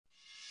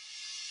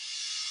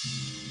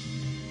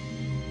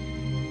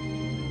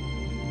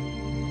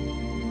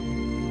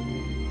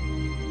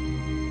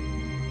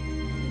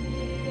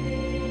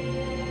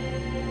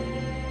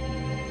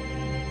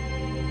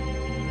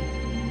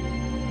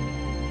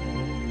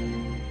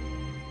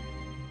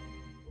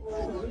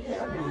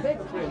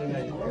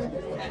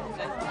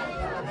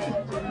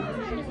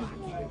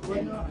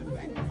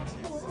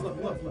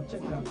Look,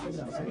 check it out.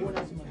 Someone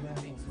else might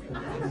have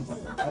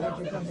I want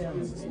you to come down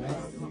with us, man.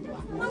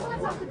 Well, I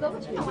have to go,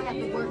 but you know I have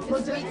to work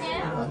this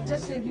weekend.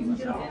 Just see if you can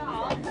get off.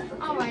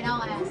 All right,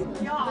 I'll ask her.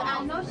 But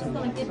I know she's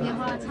going to give me a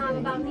hard time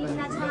about needing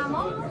that time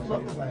off.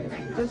 Look,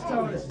 just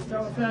tell her this.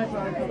 Tell her Pat's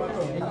trying to come up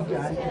here.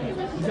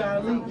 You got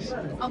to leave.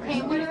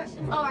 Okay,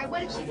 all right,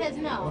 what if she says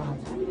no?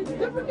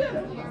 Then forget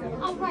it.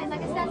 All right,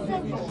 like it's that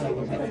simple.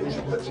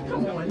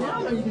 Come on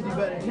now, you can do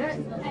better than that.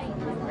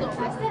 Look,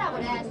 I said I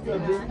would ask her.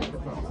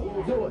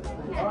 Do it.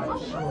 All right.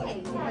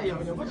 Okay. Hey, yo,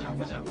 watch out.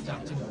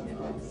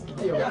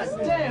 Hey, yo, God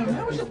damn,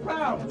 man, what's your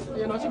problem?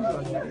 Yeah, no, she was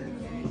on.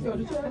 Yo,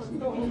 did you actually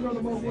know homegirl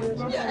about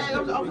boy? Yeah, I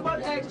was about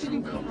to ask you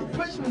to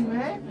push me,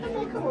 man.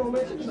 Hey, come on,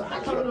 man.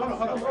 Hold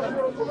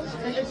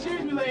on.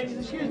 Excuse me,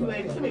 ladies. Come here.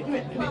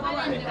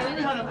 Let me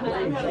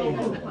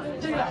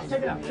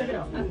check it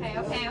out.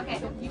 Okay.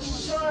 You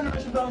sure know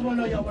she don't want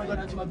to know y'all want to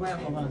go down to my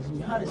grandma's house?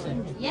 How does it?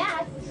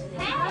 Yes.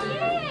 Hey,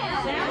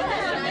 yeah.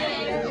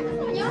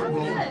 You're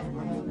good.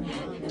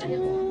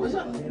 What's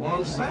up? Well,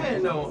 I'm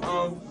saying though,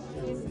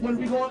 When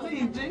we gonna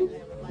leave, G?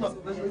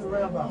 Look, let's leave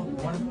around about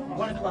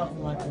 1 o'clock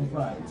on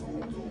Friday.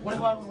 1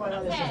 o'clock on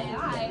Friday.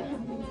 Yeah, all right.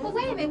 Well,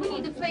 wait a minute. We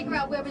need to figure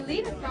out where we're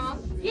leaving from.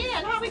 Yeah,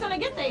 and how are we going to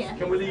get there?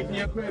 can we leave from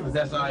your crib if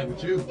that's all right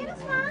with you? Yeah,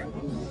 that's fine.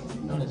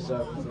 On the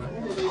surface, right?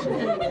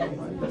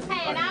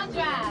 Hey, and I'll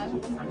drive.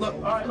 Look,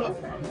 all right, look.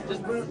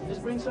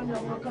 Just bring some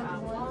of your work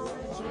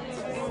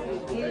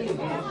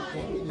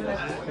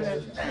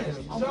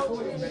Joe,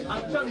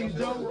 I'm telling you,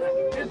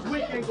 Joe, this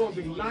weekend gonna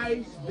be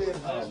nice than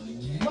a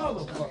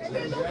motherfucker,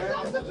 man.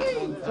 I'm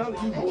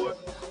telling you, boy.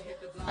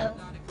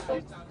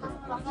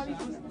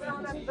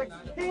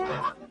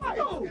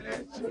 Yo,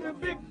 the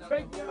big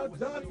fake out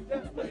Johnny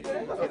Depp.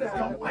 Look at that.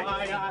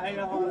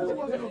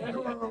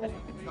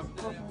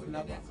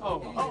 Oh,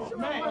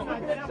 man.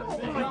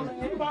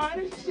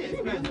 Everybody,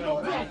 shit, man. Joe,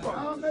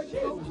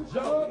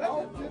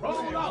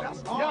 roll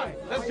out. All right,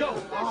 let's go.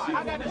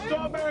 I got the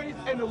strawberries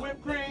and the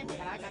whipped cream.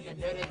 And I got the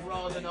dirty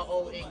drawers in the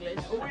old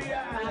English.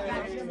 I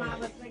got your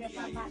mama singing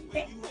about my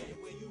dick.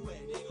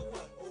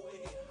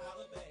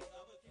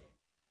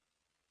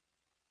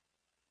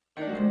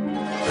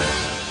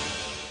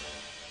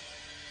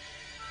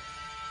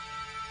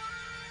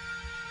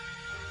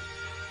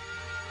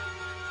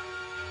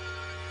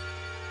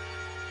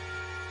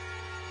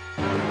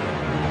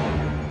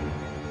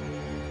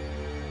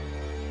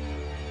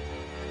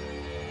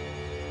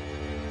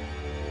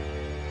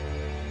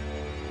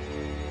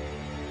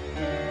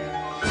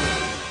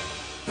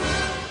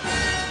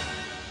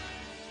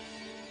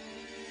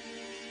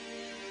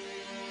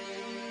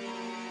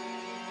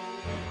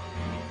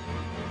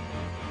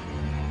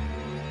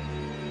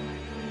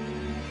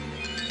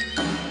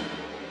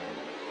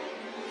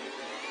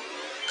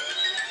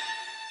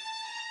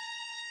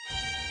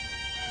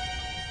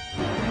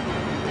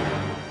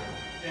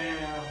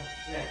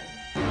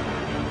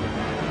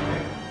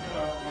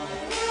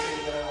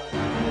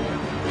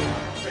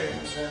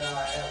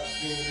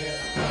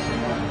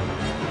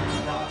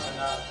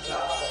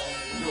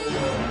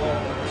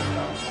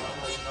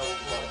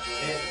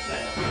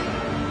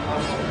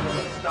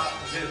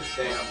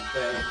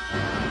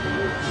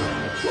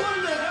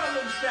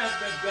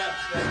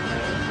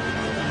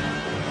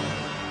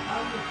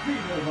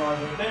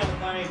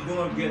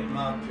 Get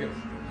my pistol.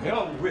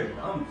 Hell with it.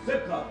 I'm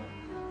sick of it.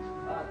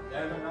 God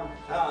damn it, I'm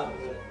tired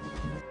of it.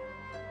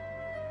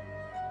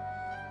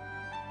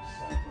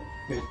 Son of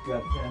a bitch,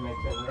 goddamn it,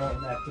 been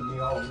running after me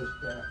all this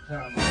damn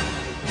time.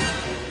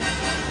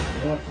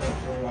 Once and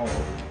for all.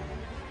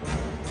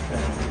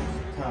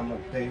 Damn, time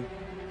of day.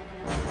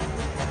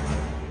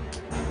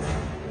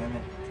 Damn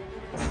it.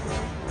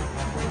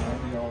 I'll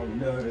be all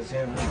nervous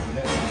and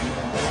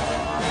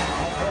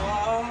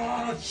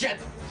oh, shit!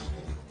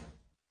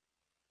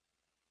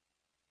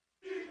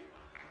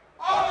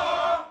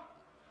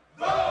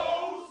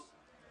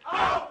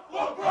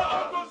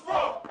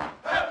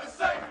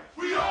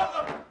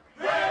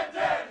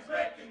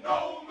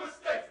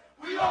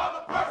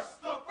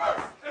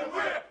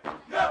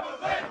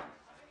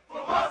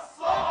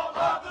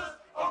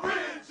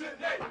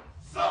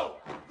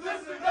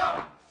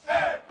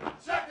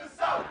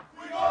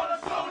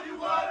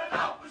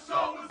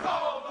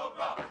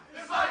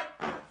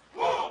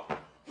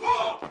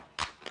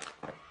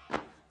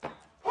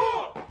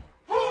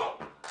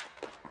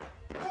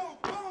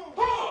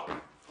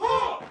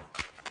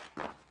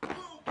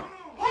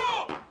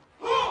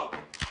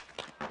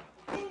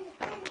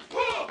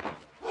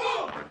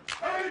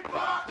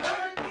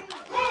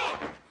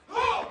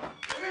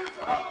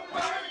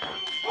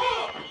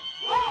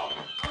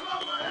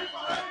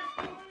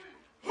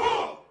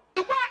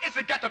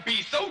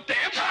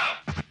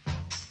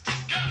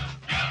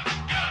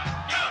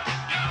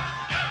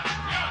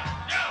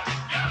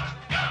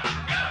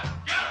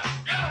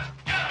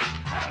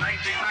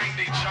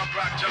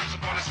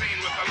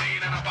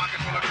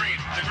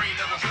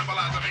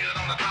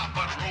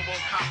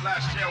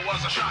 last year was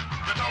a shock.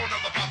 The tone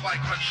of the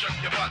Popeye cut shook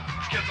your butt.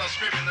 Kids are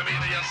screaming, the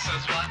media says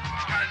what?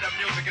 Kind of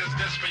music is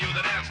this for you to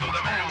dance to?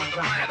 The man with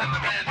the plan and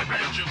the man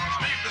demands you.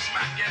 Leave the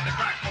smack and the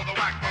crack for the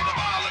whack for the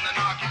ball and the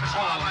knock. Keep it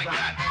small like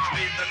that.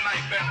 Leave the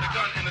knife and the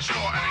gun in the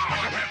store and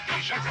ignore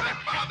temptation set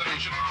by the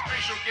nation.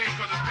 Racial game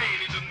cause it's pain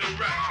needs a new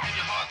rep. In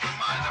your heart and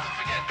mind, never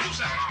forget to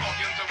set.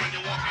 Walk-ins and when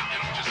you're walking,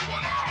 you don't just one.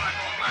 Black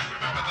on black,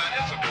 remember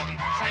that it's important.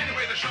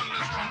 Anyway, the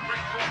shunless from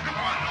bring forth the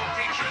one, no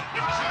hatred.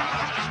 If the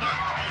sound is just done,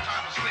 no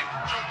time to sleep.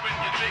 Jump in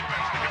your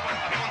J-Pens, stick it with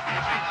the funk in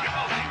your feet, you're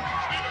healthy.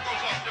 Fever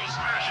goes off, you'll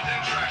smash it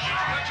and trash it.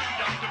 You're too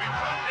young to be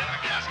put in a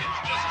casket.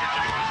 Just get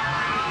your voice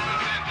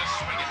and just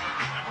swing it.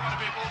 And for the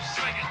people,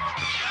 sing it.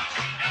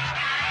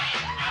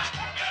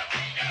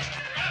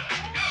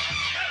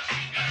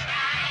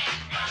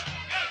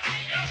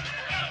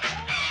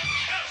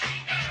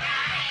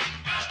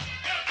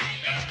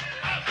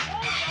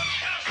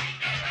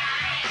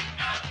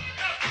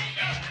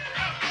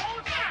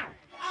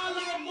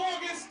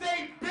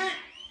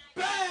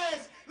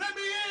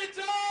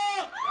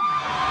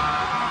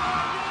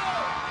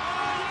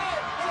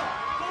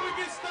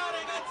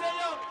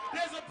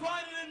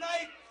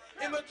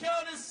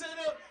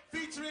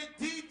 Featuring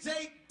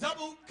DJ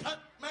Double Cut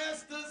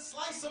Master,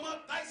 Slice 'em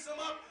up, dice 'em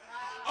up,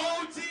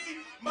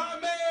 OG, my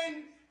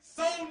man,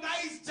 So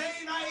Nice,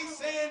 J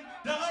Nice, and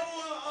the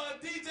other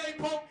DJ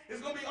Pope.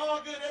 It's gonna be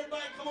all good.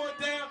 Everybody come on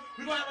down.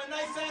 We're gonna have a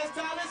nice ass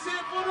time. Let's hear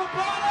it for the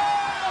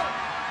party!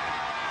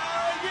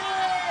 Oh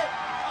yeah!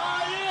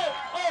 Oh yeah!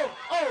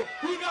 Oh,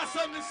 we got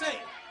something to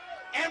say.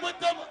 And with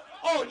them,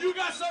 oh, you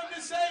got something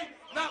to say?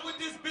 Not with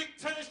this big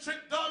tennis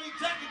trick dolly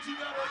jacket you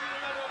got on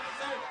to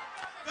say.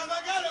 Cause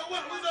I got it.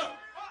 What's up?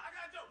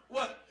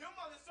 What? Your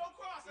mother's so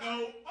cross-eyed.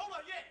 No. Hold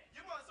on, yeah.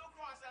 Your mother's so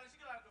cross-eyed that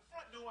she got out the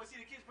front door and see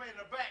the kids playing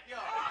in the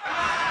backyard.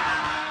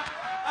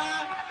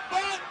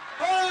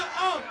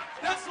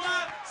 That's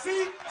why,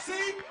 see,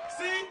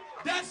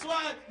 that's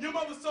why your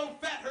mother's so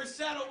fat, her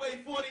shadow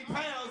weighed 40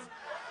 pounds.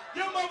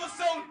 Your mother's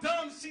so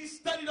dumb, she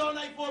studied all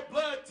night for a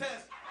blood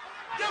test.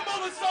 Your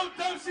mother's so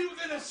dumb, she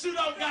was in a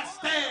shootout, got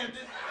stabbed.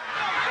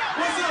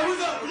 What's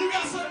up? You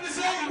got something to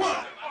say?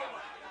 What?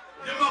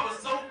 Your mother's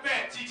so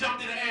fat, she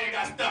jumped in the air and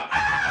got stuck.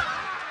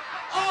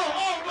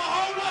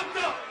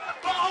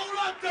 But hold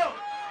up though.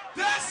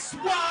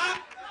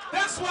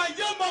 That's why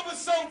your mother's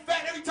so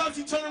fat, every time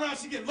she turn around,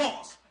 she get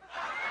lost.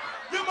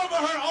 Your mother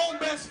her own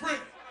best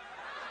friend.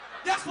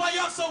 That's why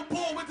y'all so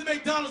poor, went to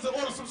McDonald's and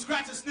ordered some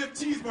scratch and sniff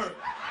cheeseburger.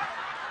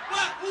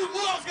 What? Who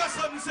else got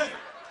something to say?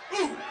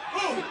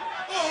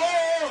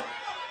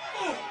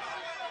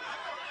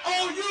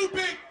 Oh, you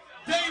big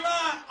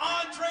daylight,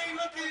 Andre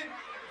looking,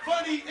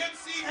 funny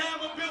MC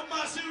Hammer built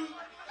my shoes.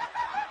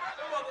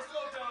 Your mother's so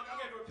dumb, I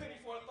gave her a penny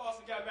for her thoughts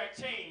and got back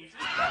changed.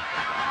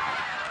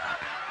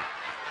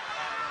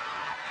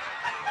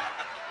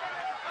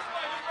 That's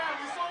why your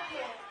family's so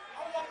poor. I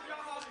walked in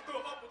your house and threw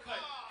an uppercut.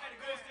 Had to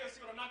go upstairs, she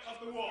gonna knock off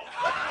the wall.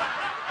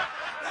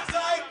 That's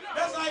right.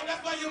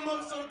 That's why your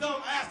mother's so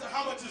dumb. I asked her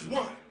how much is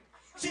one.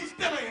 She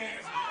still ain't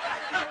answering.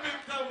 That big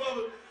dumb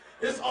mother.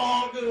 It's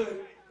all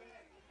good.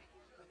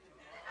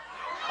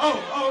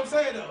 I'm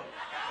saying though.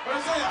 What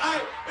I'm saying, all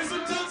right, there's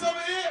some jokes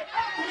over here.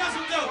 Who got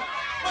some jokes?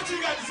 What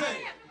you got to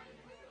say?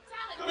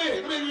 Come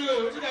here, what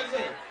you got to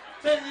say?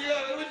 Say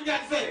what you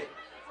got to say.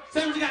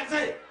 Say what you got to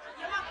say.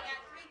 Your mama got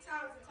 3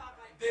 tongues to talk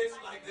like This,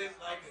 like this.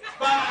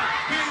 Bye,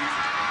 peace,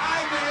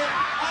 I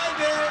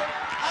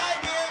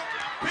did,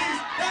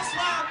 peace. That's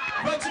why,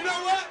 but you know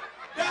what?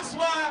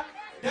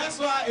 That's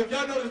why, if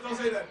y'all know this, don't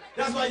say that.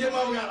 That's why your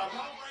mama got a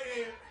mouth right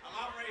here,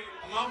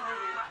 a mouth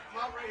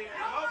right here.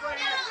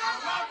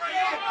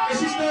 And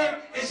she stood,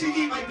 and she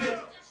eat like this.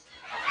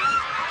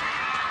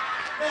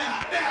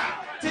 Now,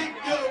 take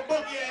your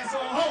monkey ass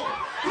on home.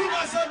 Who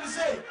got something to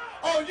say?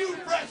 Oh, you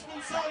fresh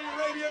from Saudi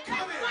Arabia,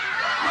 come here.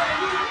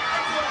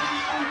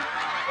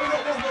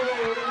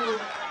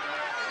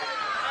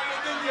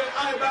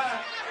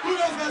 Who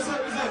else got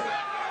something to say?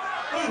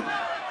 Who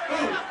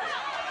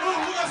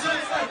got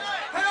something to say?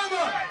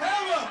 Hammer.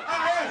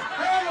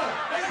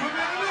 Hey, put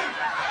me in the link.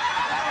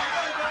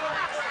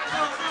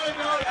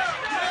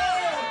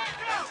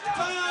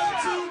 Time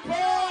to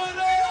party!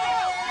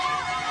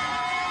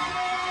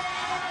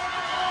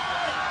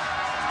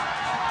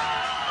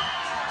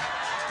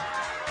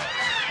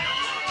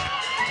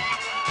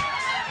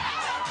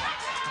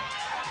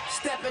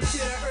 Step into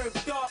the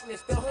earth's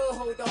darkness, the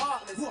hood, the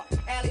heartless.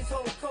 Alleys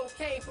hold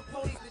cocaine for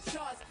police to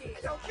charge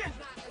kids. Yo, Ken,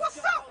 what's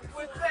up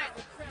with that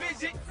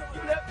midget?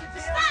 You left the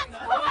jail. Stop!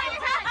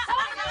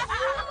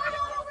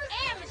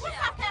 And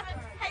Michelle.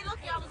 Hey, look,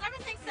 y'all, was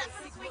everything set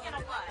for this weekend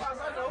or what? I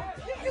know.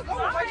 You go.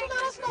 Why'd you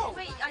let us know?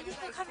 Wait, are you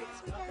still coming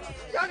this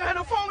weekend? Y'all got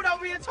no phone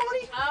without me and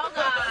Tony? Oh,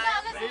 God.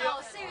 No, listen,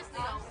 no, seriously,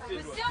 though.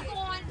 We're still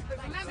going,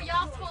 but remember,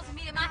 y'all supposed to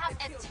meet at my house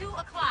at 2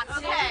 o'clock.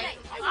 Okay.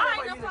 All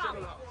right, no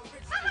problem.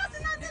 My house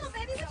is not little,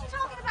 baby. What you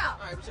talking about?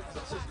 All right, but check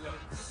this out. You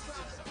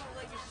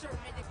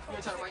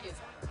ain't talking about kids.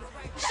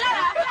 Shut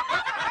up.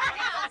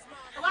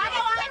 Why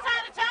you on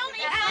time to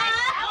Tony?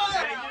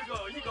 Hey,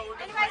 you go.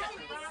 Anyway,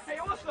 Hey,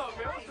 what's up,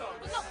 man? What's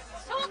up? look,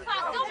 2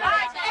 o'clock, don't worry,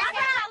 I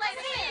got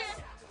later.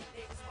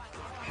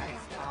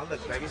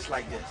 look, baby, it's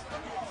like this.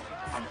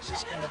 I'm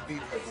just gonna be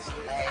with this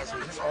last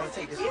week. This all it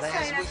takes. This You last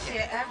say that weekend.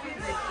 shit every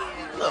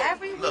weekend. Look,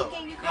 every look,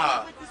 weekend you come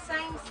up with the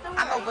same story. I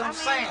know what I'm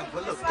saying,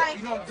 but look, like,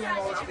 you know I'm doing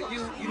all this for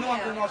you. You know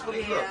I'm doing all this for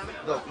you.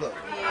 Look.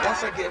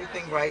 Once I get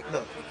everything right,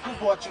 look,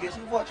 who bought you this?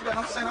 Who bought you that?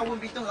 I'm saying I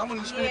wouldn't be doing. I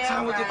wouldn't even spend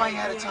time with you if I ain't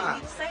had a time.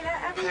 You say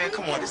that every Man,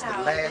 come on, this is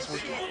the last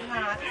weekend.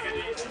 Nah,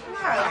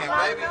 Man,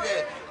 baby,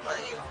 yeah.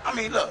 I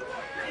mean, look.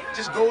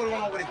 Just go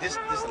along with it. This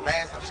is the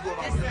last time. Just go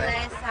along with it. This is the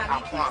last time.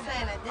 You keep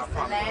saying that. This is the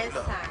last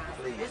time.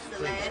 Please, this is the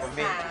please,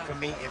 last time. For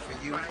me and for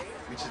you,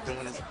 we just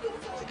doing this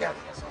together.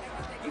 That's all.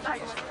 You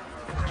like it?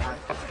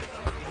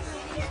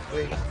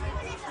 Please.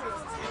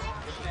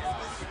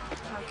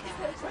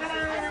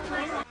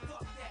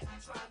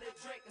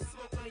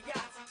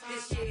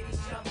 This year,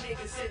 these young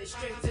niggas hit it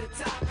straight to the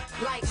top.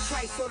 Like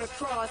Christ on the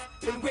cross,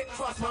 then whip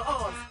cross my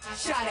arms.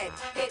 Shot at,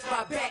 hit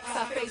my back,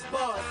 I face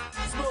bars.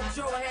 Smoke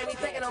Joe had me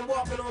thinking I'm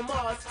walking on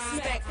Mars.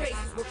 Smack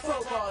faces with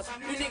crowbars,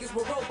 you niggas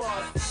were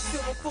robots.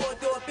 Silver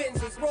four-door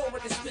Benzes, roll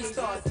with the street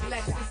stars.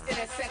 Lexus,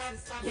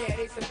 NSXs, yeah,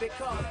 they some big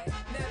cars.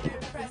 Never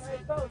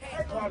impressive.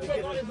 Probably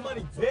get all this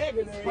money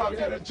begging. Probably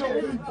got a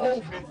Joey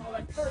open.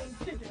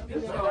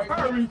 This is a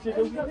hurry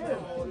chicken.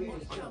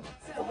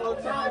 Couple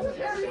of times.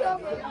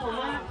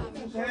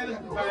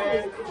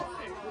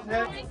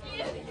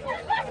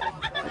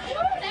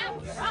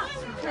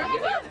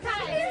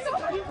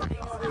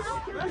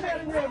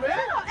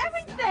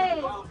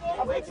 Everything.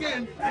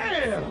 Weekend,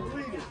 damn.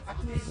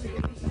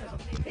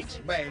 Bags,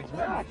 man.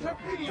 That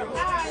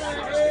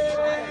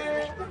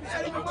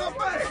ain't my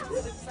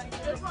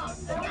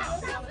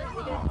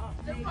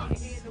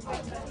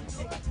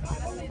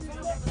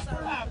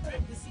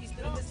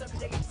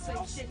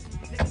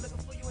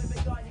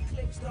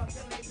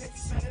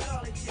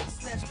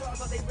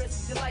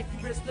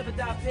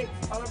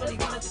All I really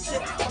wanted to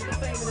chip off the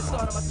fame and the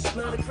start. I'm about to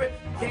split the grip.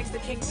 Gangsta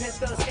King Pimp,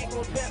 thug, skate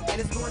on pimp. And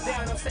it's going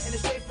down, I'm setting it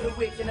straight for the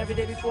week. And every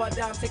day before I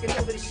die, I'm taking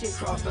over this shit.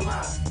 Cross the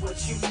line. What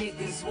you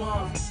niggas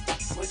want,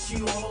 what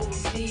you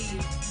hoes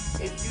need.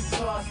 If you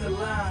cross the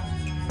line,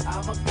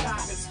 I'm a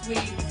cock and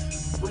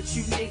squeeze. What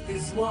you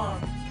niggas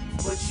want,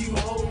 what you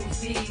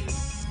hoes need.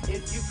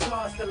 If you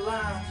cross the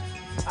line,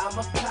 I'm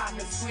a cock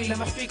and squeeze. Now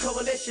my street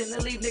coalition,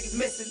 and leave niggas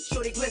missing.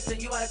 Shorty glisten,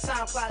 you out of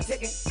time, clock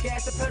ticking.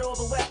 Gas the pedal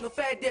over west, no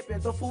fat dipping.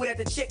 Throw food at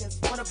the chickens,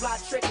 on the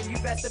block tricking. You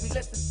best to be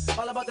listening.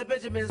 All about the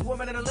Benjamins,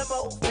 woman in a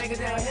limo, banging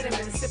down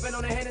Henneman, sipping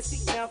on a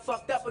Hennessy. Now I'm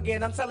fucked up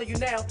again, I'm telling you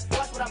now.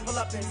 Watch what I pull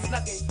up in,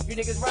 snuck in. You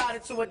niggas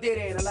riding to a dead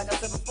end. And like I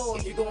said before,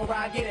 if you gon'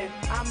 ride, get in.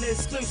 I'm the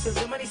exclusive,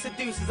 the money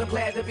seduces. I'm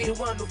glad to be the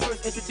one who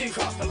first introduced.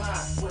 Cross the line.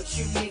 What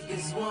you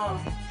niggas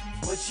want,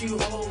 what you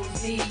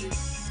hoes need.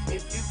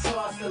 If you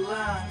cross the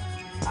line,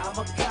 I'm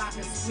a cock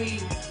and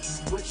squeeze.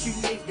 What you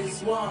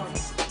niggas want,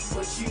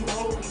 what you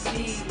hoes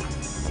need.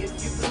 If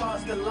you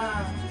cross the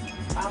line,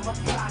 I'm a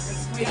cock and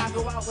squeeze. I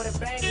go out with a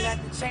bang, let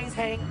the chains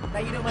hang. Now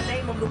you know my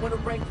name, I'm the one who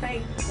bring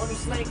pain. One who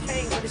slang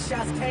came, when the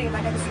shots came, I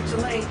had to switch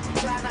your lane.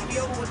 Try to knock me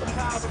over with the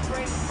power of the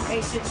brain.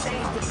 Ain't shit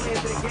changed, the plans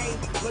of the game.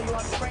 Blow you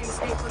out the frame,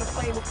 escape from the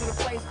flame, move through the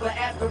flames for the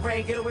after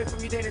rain. Get away from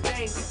you day to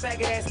day. These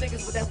faggot ass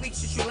niggas with that weak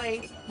shit you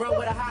lame. Run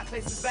with a hot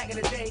place since back in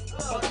the day.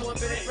 Baltimore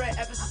been a threat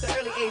ever since the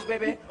early age,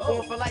 baby.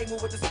 Going for light,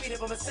 move with the speed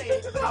of I'ma say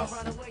it. I'll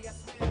run away, I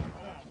swear.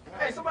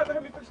 Hey, somebody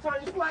help me fix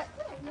Tanya's flat.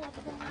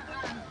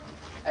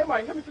 Hey,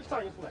 Mike, help me fix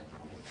Tanya's flat.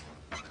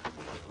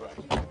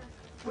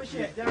 Where's she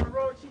at? Down the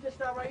road? She just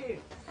stopped right here.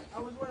 I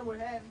was wondering what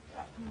happened.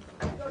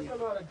 Don't you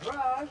know how to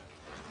drive.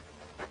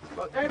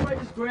 Well, everybody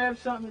just grab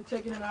something and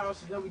take it in the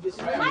house, and then we get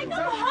some. Mike, I'm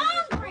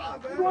hungry.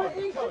 You want to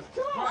eat? I'm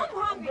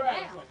hungry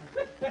now.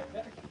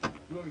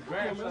 You want me to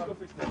grab something? Let's go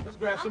fix that. Let's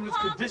grab some of this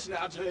conditioner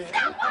out your head.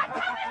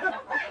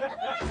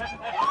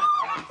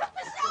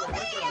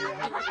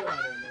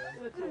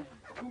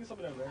 Give me some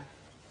of that, man.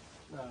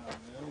 Nah, man.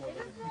 I don't want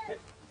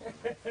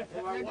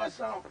that. What's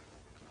up?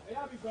 Hey,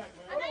 I'll be back,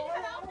 man. I know you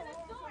gotta open this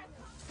door.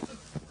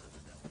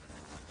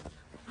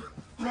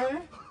 Man,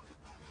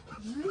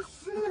 you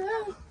see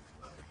that?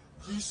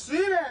 You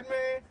see that,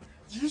 man?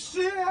 You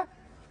see that?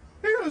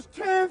 He was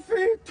 10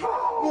 feet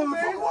tall, well,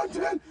 man. Well,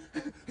 10,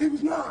 he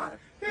was 9.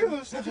 He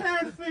was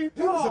 10 feet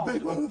tall. He was a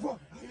big motherfucker.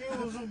 He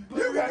was a big.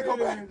 You gotta go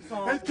back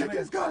and kick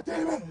his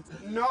goddamn ass.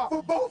 No.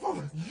 For both of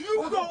us.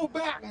 You go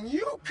back and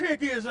you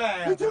kick his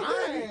ass.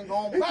 I ain't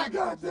going back.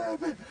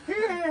 Goddamn it. He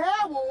didn't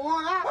have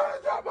one. I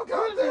dropped my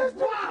goddamn.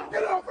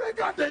 Get off that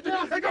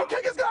goddamn and go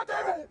kick his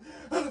goddamn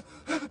ass.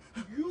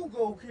 You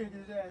go kick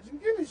his ass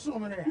and give me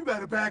some of that. You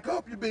better back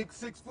up, you big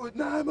 6'9"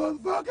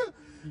 motherfucker.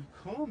 He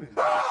coming.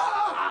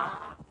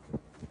 Ah!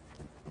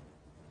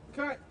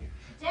 Cut.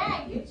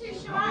 Dad, you too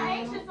sure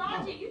anxious,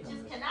 aren't you? You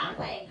just cannot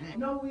wait.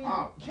 No, we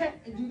can't.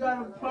 You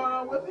got a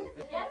problem with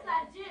it? Yes,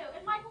 I do.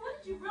 And Michael,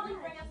 what did you really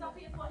bring us up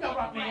here for? Yo,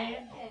 rock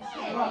man.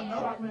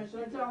 Rock man, should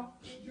I tell him?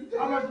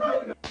 I'm about to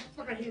take it.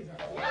 Look at his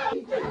ass. What else is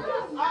it you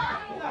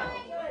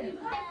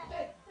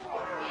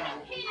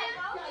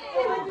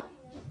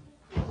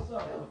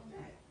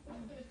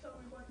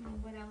want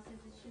to know?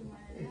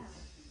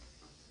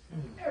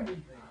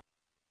 Everything.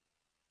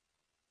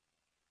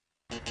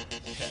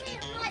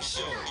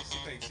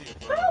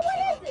 Girl, what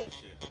is it?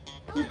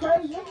 You crazy?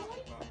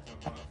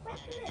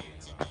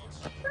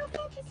 Girl,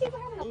 can't you see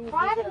we're having a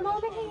private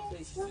moment here?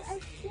 Well,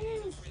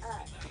 excuse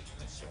us.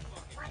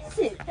 What is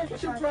it?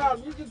 What's your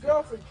problem? You your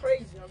girlfriend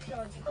crazy. I'm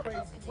trying to be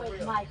crazy.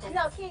 Wait, Michael.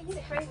 No, can't you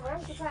the crazy one?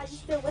 I'm surprised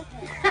you're still with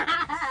him.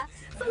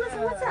 So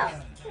listen, what's up?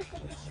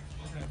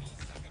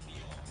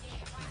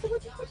 So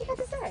what you got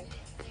to say?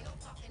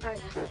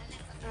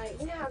 Alright,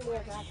 you know how me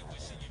and Rob are.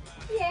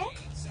 Yeah.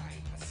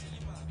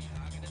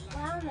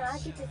 Well, I don't know, I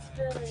get this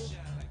feeling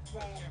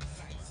that,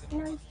 you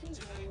know, he's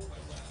cheating on me.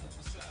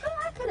 Oh,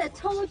 I could have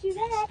told you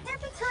that.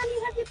 Every time you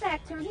have your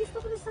back turned, he's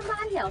looking at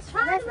somebody else.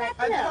 Trying to wrap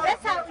it up.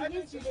 That's how he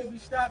used to do. We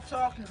stop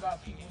talking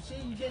about people. See,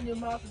 you getting your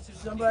mouth into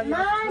somebody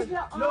else. Mind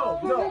your own.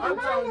 No, I'm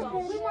telling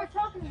you. We weren't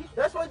talking to you.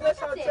 That's how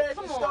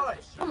tragedy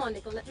started. Come on,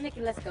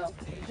 Nikki, let's go.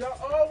 Y'all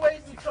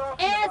always be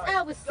talking As about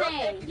I was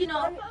saying, you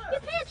know, you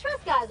can't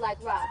trust guys like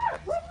Rob.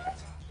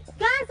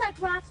 Guys like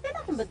Rob, they're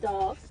nothing but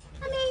dogs.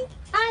 I mean,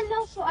 I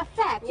know for a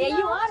fact. Yeah, you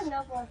you ought to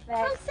know for a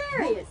fact. I'm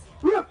serious.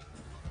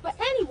 But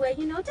anyway,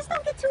 you know, just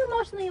don't get too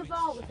emotionally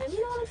involved with him.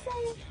 You know what I'm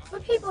saying?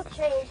 But people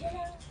change, you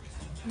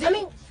know? I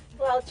mean,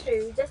 well,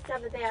 true. Just the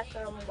other day I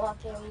saw him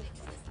walking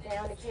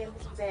down the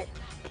campus a bit.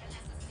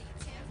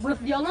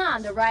 With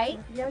Yolanda, right?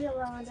 Yo,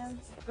 Yolanda.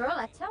 Girl,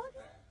 I tell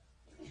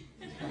you.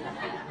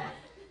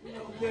 You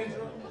know,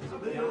 Kendra,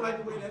 you don't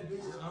like the way that bitch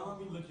is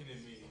be looking at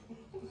me.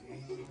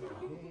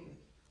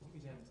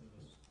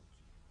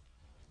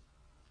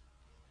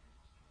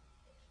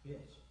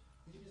 Bitch.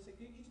 Did you just say,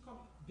 did you call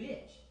me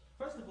bitch?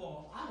 First of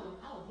all, I would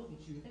look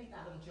at you. Think I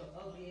look at your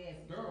ugly ass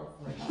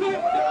girlfriend. I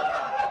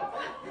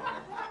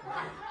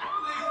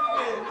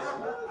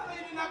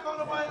did not call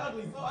nobody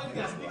ugly. So you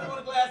got to sneak up on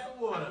a glass of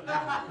water.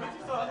 But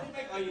you saw me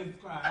make onions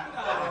cry.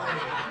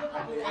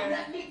 Get out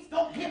of here.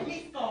 Don't get me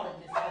started,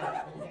 Miss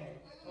Starr.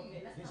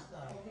 Okay, let's get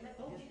started.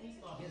 Don't get me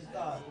started. Get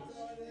started.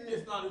 Get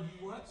started if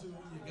you want to. You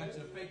got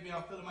your fake me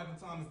out Philip Michael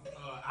Thomas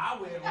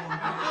eyewear on.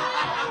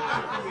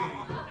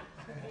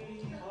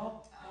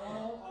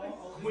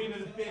 Queen of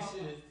the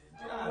fishes.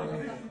 Get out of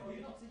here.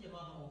 You don't see your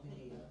mother over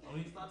here. Oh,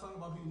 you start talking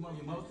about people's mother.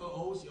 Your mother's so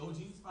old, she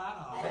OG's $5.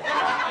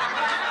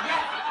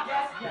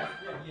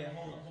 Yeah,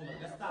 hold on.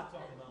 Let's stop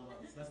talking about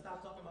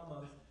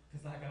mothers.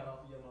 Because I got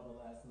off of your mother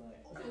last night.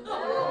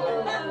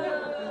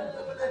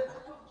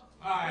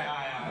 All right.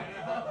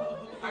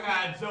 I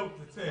got a joke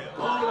to tell.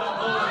 Hold on.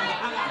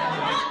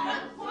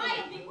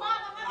 Quiet, be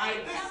quiet. All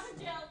right,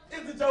 this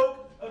is the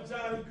joke of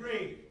Johnny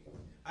Green.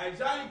 All right,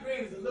 Johnny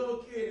Green is a little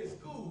kid in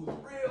school,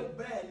 real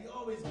bad. He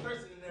always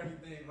cursing and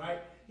everything,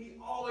 right? He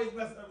always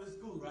messing up in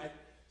school, right?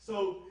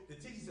 So the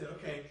teacher said,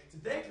 okay,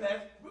 today,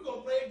 class, we're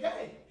going to play a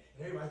game.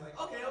 And everybody's like,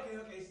 okay.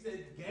 She said,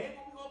 the game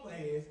we're going to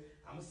play is,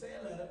 I'm going to say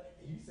a letter,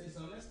 and you say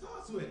something that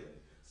starts with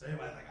it. So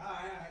everybody's like, all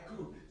right,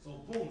 cool. So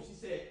boom, she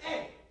said,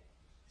 A.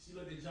 She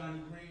looked at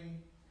Johnny Green.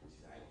 She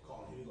said, I ain't gonna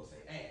call him, we're going to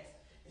say ass.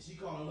 And she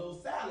called him little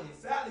Sally, and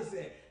Sally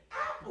said,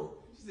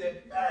 apple. She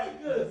said, very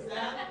good,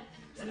 Sally.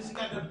 So then she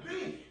got the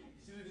B.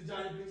 She looked at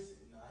Johnny Green and said,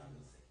 no, you're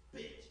going to say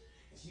bitch.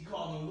 And she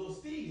called him little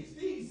Stevie, and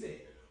Stevie said,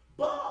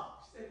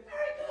 Bob. She said,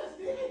 very good,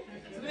 Stevie.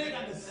 So then they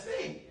got the C.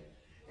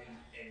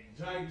 And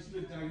Johnny, she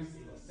looked at Johnny and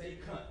said, say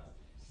cunt.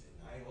 She said,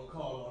 no, I ain't gonna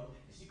call on him.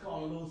 And she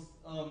called a little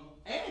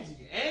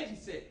Angie. Angie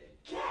said,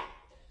 cat.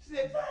 She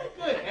said, very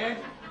good,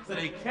 Angie. So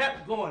they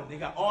kept going. They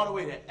got all the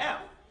way to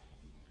F.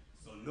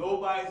 So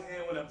nobody's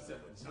hand went up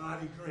except for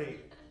Johnny Green.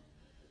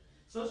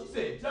 So she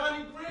said,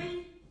 Johnny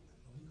Green.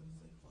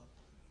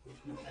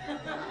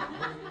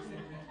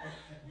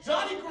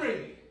 Johnny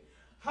Green,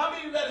 how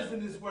many letters in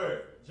this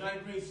word? Johnny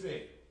Green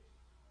said,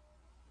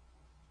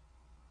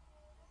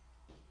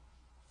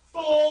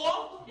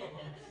 4.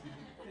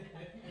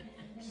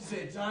 She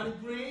said, Johnny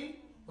Green,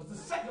 what's the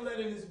second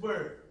letter in this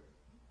word?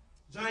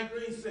 Johnny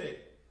Green said,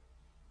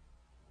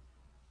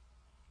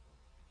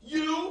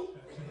 U.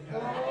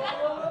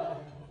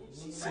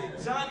 She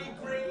said, Johnny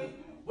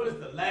Green, what is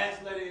the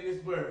last letter in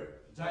this word?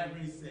 Johnny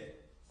Green said,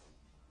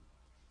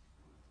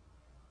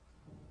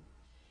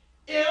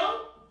 M.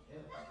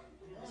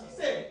 She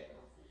said,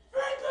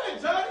 very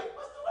good, Johnny.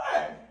 What's the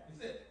word? He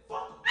said,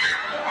 fuck.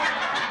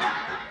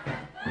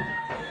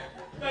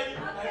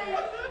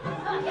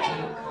 Okay,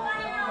 you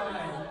clowns.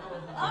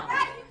 All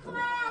right, you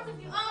clowns. If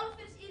you all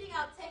finish eating,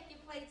 I'll take your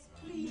plates,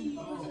 please.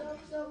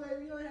 So,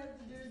 baby, you don't have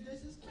to do the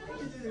dishes. Can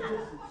you do the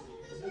dishes?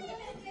 Wait a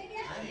minute, baby.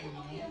 I think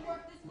you're going to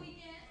work this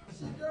weekend.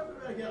 Your girlfriend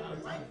better get on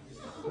the mic.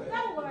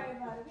 Don't worry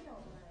about it. We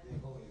don't mind.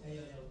 Hey,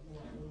 yo,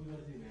 what are we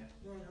gonna do, man?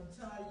 Man, I'm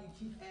tired of you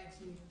keep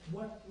asking me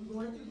what we're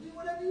going to do. Do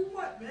whatever you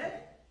want,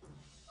 man.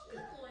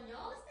 Come on,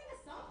 y'all. Let's think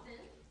of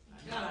something. I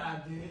got an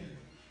idea.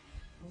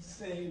 Let's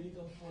say we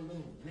go for a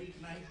little late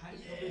night hike.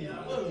 Late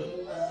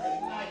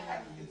night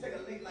hike. You can take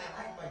a late night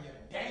hike by your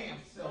damn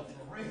self,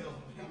 for real,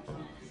 man.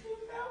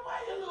 Now,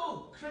 why your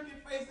little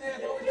crooked face ass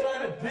always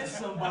trying to diss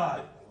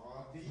somebody?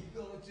 Oh, there you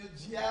go with your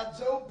G.I.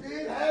 Joe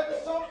beard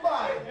having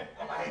somebody.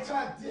 I ain't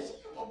trying to diss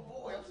you, my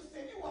boy. I'm just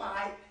saying you want to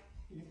hike.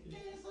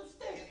 Get some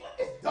stairs.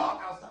 It's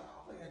dark outside.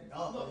 Oh, look at that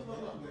dog.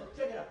 Look.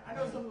 Check it out. I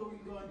know somewhere we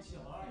can go and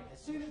chill, all right?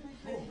 As soon as we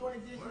finish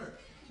doing this,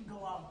 you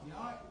go out, all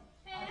right?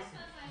 Hey, that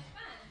sounds like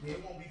fun. Yeah,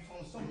 it won't be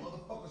fun. Some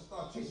motherfucker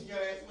start chasing your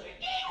ass with it.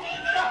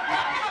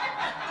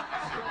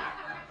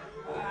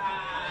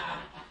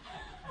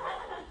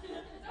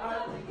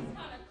 It's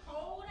kind of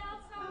cold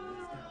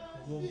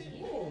outside. Well,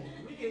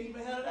 we can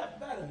even handle that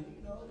better.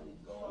 You know, we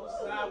go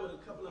outside with a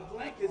couple of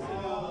blankets and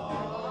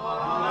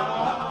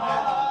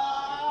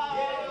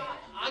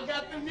I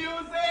got the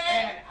music.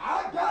 And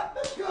I got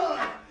the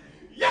gun.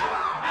 Yeah.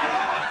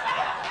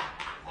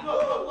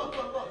 Look.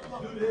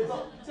 Do this.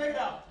 Look, check it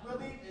out. We'll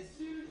leave as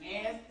soon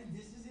as the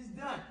dishes is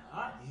done. All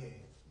right? Yeah.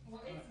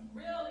 Well, it's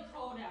really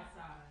cold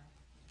outside.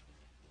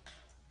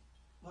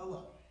 Well,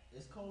 look,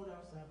 it's cold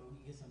outside, but we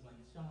can get some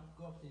blankets. Sean,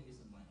 go upstairs and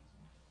get some blankets.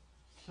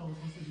 Sean,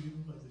 we said you get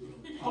some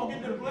blankets. Go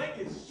get the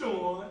blankets,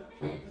 Sean.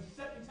 The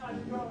second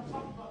time you girl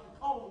talking about the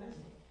coldness,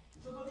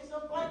 so go get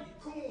some blankets.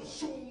 Come on,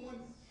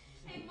 Sean.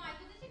 Hey,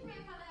 Michael, did your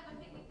grandfather have a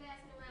picnic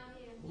basket around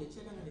here? Yeah,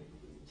 check under the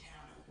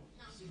counter.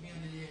 Should be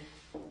under there.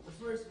 The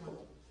first one.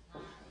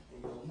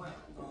 Hey, yo, Mike,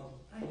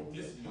 I ain't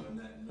dissing you or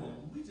nothing,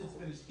 man. We just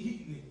finished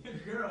eating. The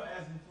girl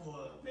asked me for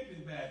a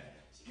picnic basket.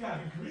 She got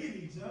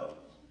greedy, Joe.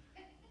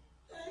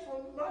 That ain't for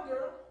my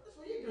girl. That's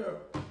for your girl.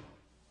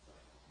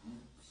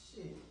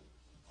 Shit.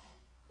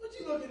 What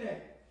you looking at?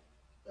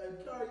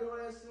 Carry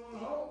your ass on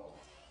home.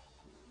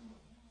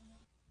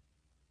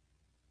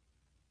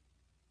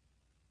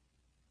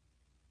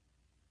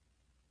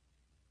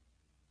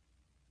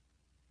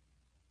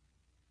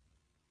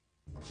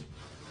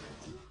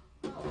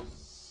 Oh,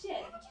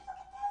 shit. Would you look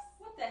at this?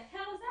 What the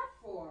hell is that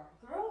for?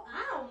 Girl, I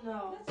don't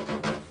know.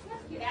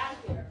 Let's get out of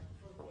here.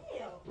 For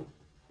real.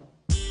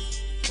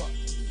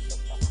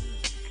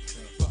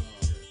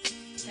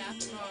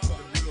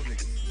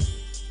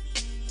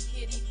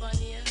 Kitty,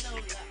 Bunny, and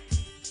Lola.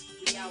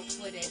 We out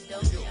for that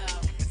dope,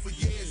 y'all. For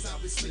years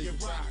I've been slinging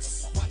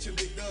rocks, watching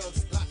big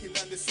thugs locking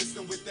down the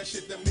system with that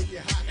shit that make it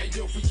hot. Hey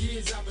yo, for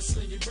years I've been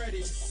slinging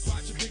ready,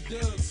 watching big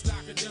thugs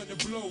locking down the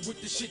blow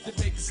with the shit that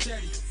make it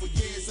steady. For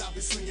years I've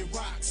been slinging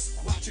rocks,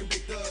 watching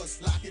big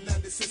thugs locking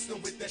down the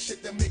system with that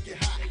shit that make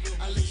it hot.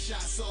 I lay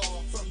shots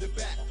all from the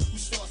back. Who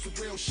starts the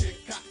real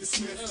shit? Cock the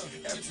Smith,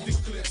 empty the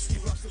clips,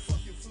 erupts the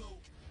fucking flow.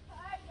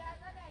 Alright, guys,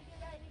 I gotta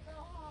get ready to go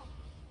home.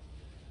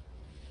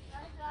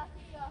 I'll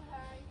see y'all,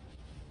 Harry.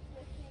 I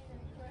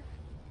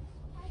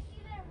see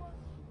you there,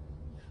 Moose.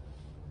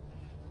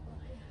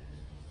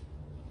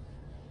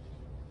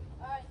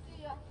 Alright,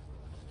 see ya.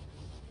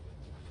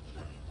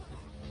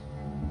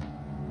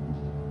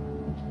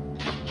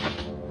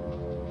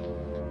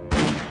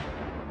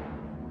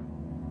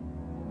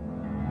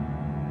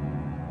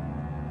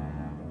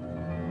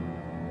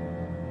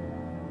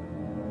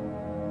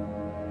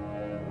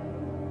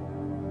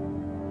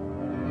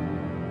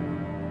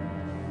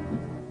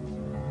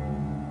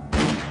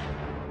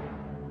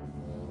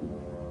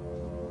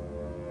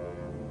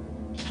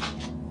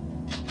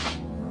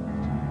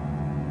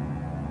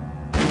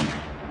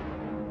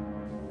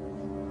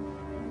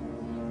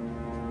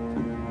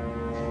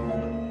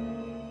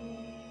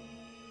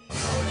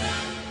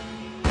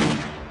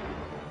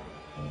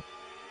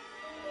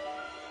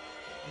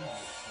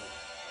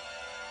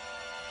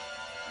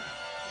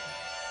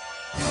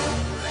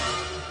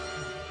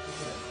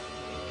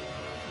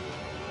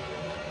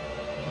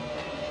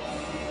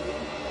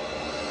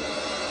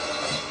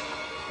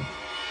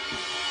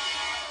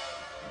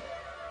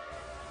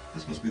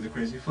 This must be the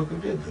crazy fuck who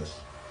did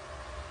this.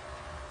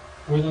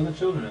 Where's all the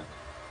children at?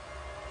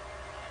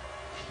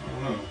 I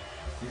don't know.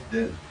 He's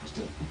dead. He's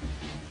dead.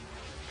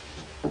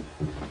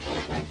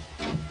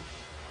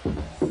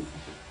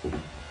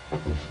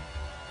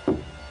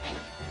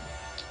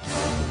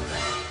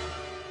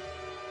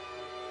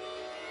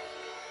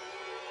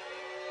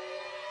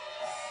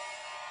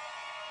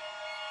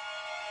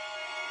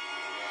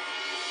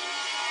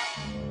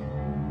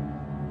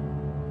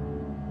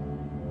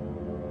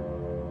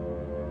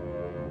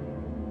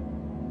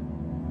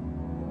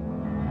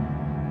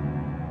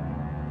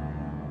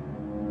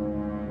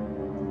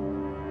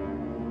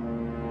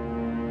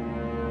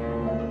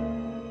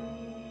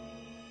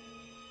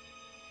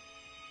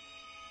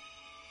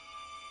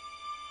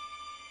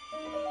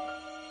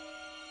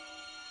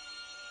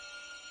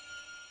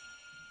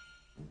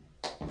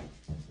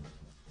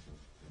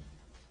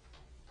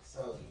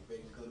 So, you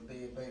ready to go to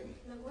bed, baby?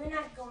 Look, we're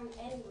not going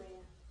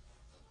anywhere.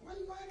 Why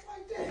you act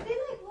like that? Be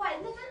like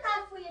what? Look, I'm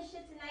not for your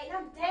shit tonight, and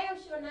I'm damn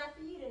sure not for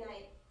you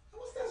tonight.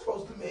 What's that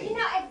supposed to mean? You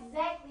know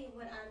exactly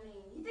what I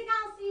mean. You think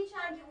I don't see you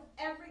trying to get with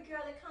every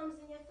girl that comes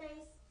in your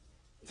face?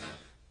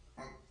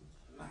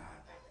 Nah.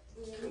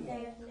 Yeah, you're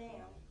damn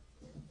now.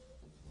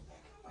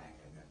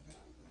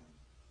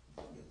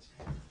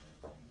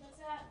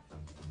 What's that?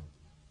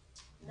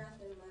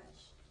 Nothing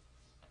much.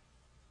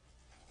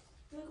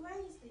 Look, where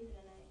are you sleeping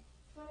tonight?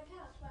 On the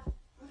couch, why?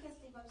 You can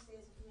sleep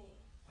upstairs with me.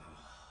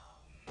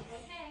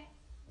 Okay.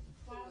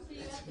 Well, I'll see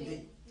you up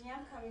there. Yeah,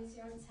 I'm coming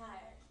too. I'm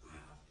tired.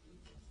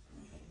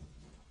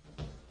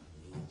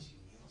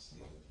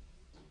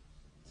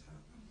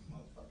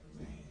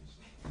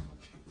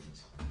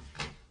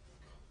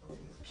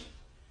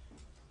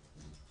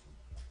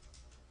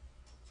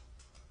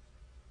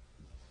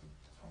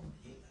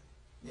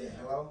 Yeah,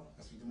 hello?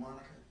 I speak to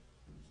Monica?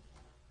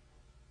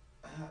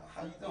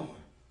 How you doing?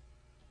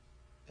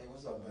 Hey,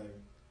 what's up, baby?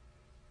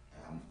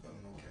 Hey, I'm feeling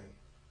okay.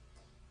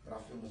 But I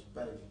feel much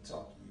better if you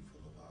talk to me for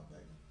a little while,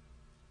 baby.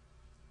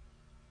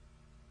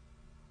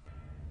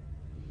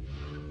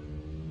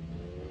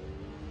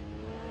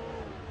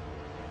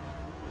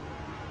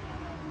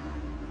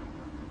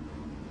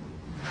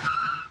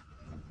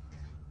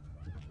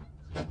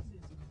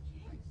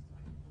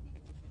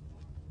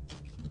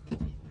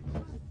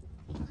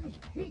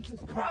 Here's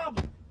this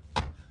problem.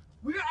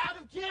 We're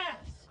out of gas.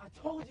 I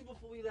told you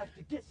before we left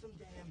to get some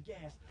damn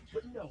gas,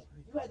 but no,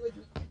 you had to.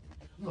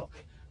 Look,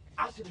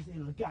 I should have stayed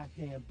on the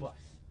goddamn bus.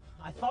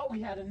 I thought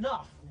we had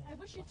enough. I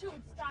wish you two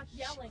would stop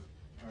yelling.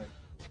 All right,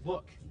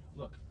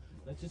 look.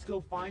 Let's just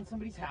go find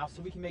somebody's house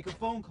so we can make a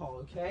phone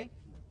call, okay?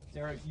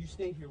 Sarah, you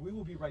stay here. We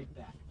will be right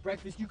back.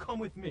 Breakfast, you come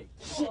with me.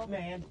 Shit,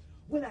 man.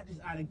 We're not just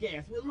out of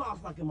gas. We're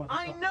lost like a motherfucker.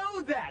 I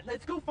know that.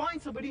 Let's go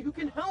find somebody who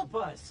can help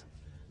us.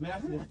 Man,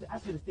 I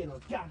should have stayed on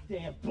the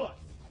goddamn bus.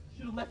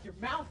 Should have left your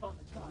mouth on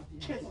the goddamn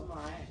kiss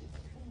my ass.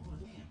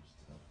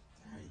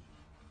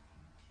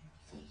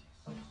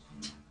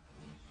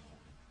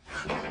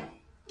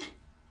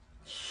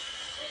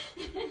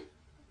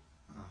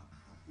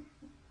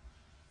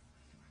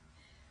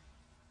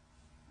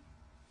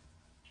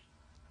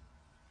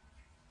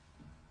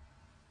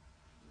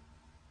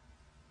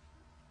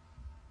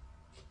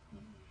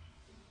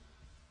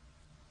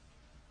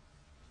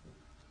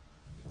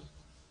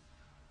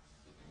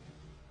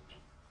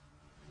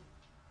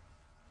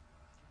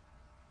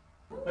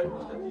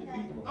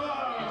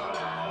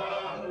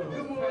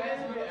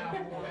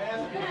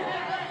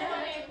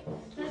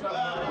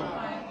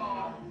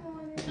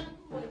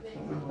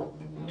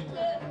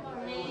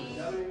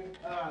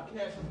 Can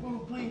I have some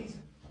food, please?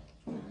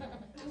 So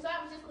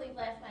I was just asleep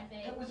last night,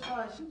 babe. It was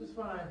fine. She was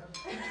fine.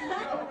 I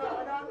know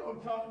what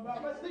I'm talking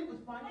about. My sleep was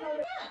fine.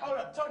 Hold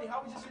up, Tony.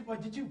 How was your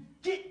sleep? Did you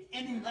get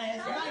any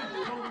last night?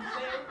 You know what I'm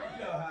saying?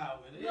 You know how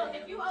it is. Look,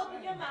 if you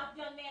open your mouth,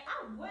 young man,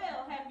 I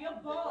will have your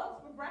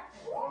balls for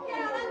breakfast.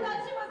 Yeah, I thought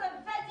she was a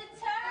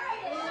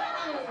vegetarian.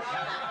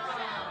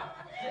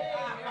 Hey,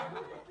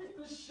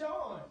 it's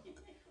Sean.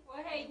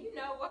 Well, hey, you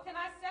know, what can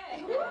I say?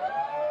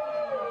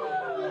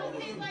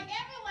 Seems like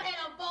everyone had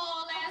a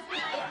ball last night.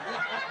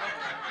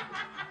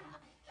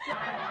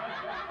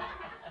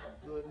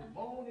 Good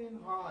morning,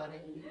 Hardy.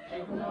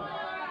 Good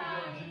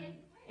morning.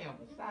 Damn,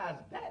 besides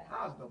that,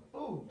 how's the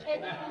food?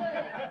 It's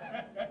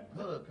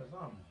Good, because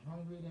I'm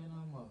hungry than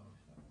I'm up.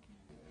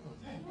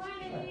 Good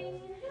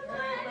morning. Good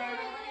morning.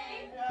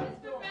 It's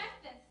for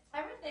breakfast.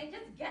 Everything,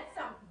 just get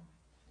something.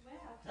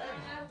 Well, I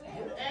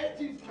will. The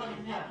attitude's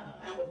coming out.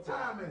 And what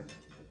time is it?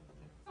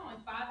 It's only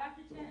 5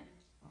 after 10.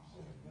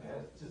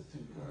 That's just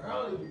too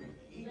early.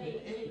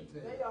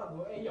 There y'all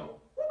go. Hey, yo,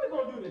 what we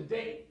gonna do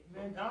today?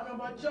 Man, I don't know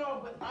about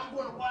y'all, but I'm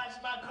gonna wash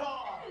my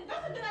car.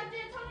 That's a good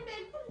idea, Tony,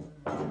 baby.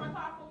 Wash my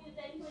car for me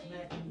today,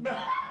 please.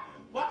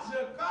 Wash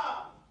your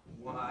car.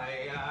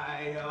 Why,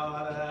 I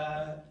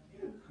oughta.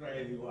 You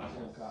crazy wash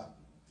your car.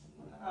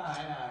 All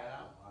right,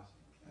 I'll wash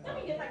it. Let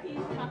me get my keys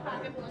in my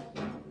pocket, boy.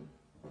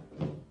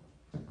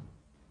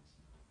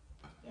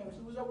 Damn, so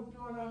what's up with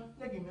you and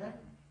Nicky, man?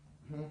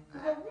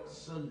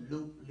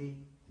 Absolutely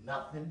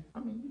nothing. I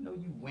mean, you know,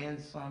 you win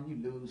some, you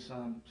lose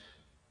some.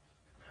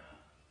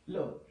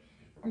 Look,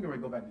 I'm gonna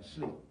go back to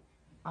sleep.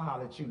 I'll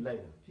holler at you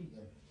later. Peace.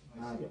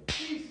 All right.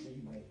 Peace. See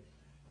you later.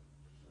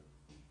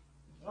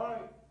 All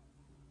right.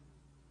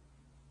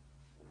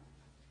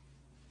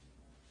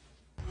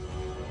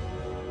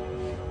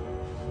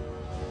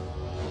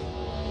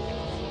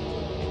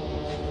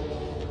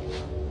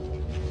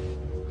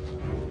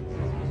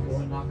 Go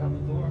and knock on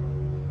the door.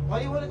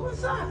 Why you wanna go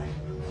inside?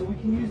 So we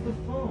can use the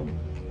phone.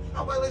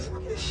 Oh, well, listen,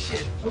 look at this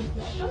shit. Oh,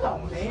 shut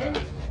up, man.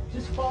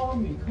 Just follow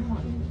me. Come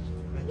on.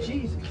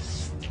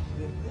 Jesus.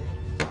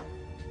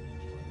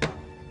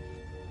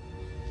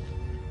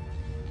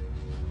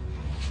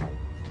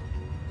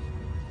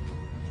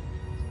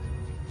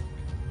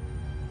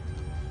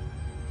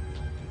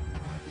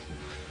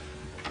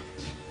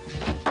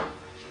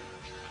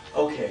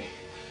 Okay,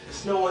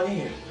 there's no one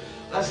here.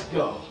 Let's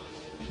go.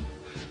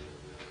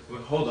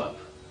 Wait, hold up.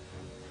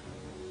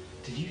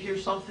 Did you hear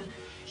something?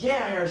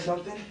 Yeah, I heard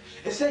something.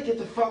 It said get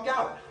the fuck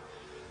out.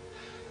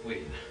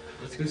 Wait,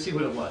 let's go see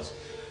what it was.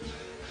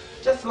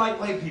 Just like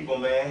white people,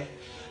 man.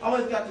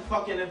 Always got to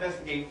fucking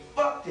investigate.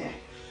 Fuck that.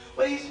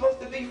 What are you supposed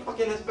to be,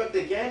 fucking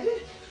Inspector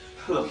Gadget?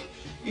 Look,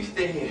 you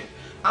stay here.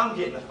 I'm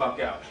getting the fuck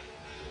out.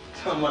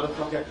 Tell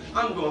motherfucker,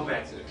 I'm going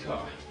back to the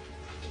car.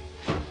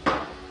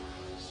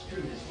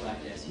 Screw this black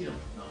ass. You don't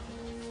know nothing.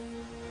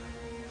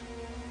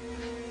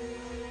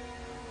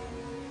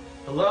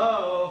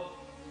 Hello?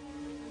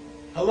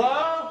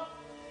 Hello?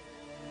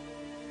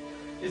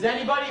 Is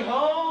anybody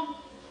home?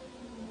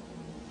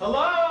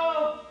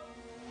 Hello?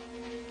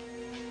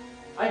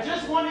 I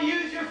just want to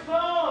use your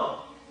phone.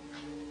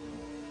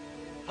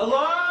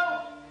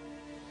 Hello?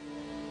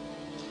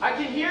 I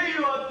can hear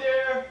you up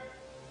there.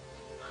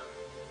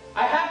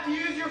 I have to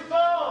use your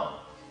phone.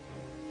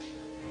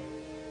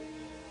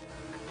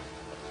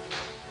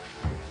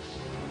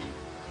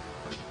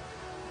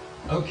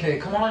 Okay,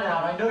 come on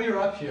out. I know you're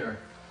up here.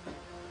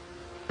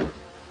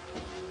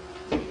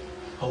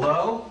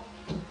 Hello?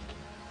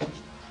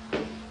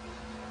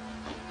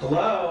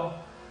 Hello?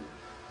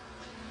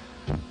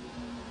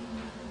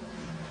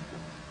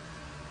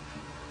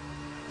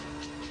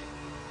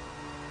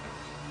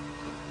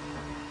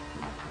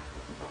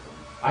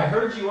 I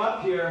heard you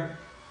up here.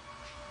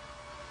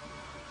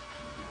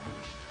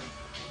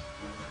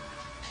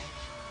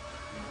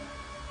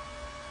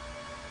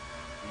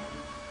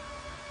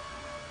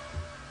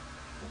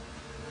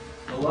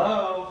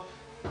 Hello?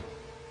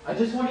 I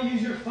just want to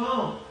use your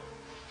phone.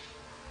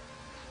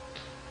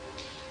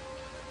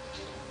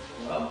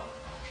 Hello?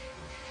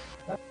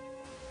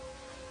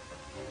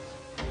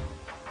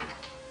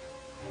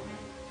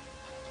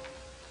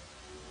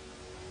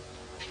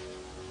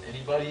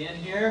 Anybody in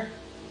here?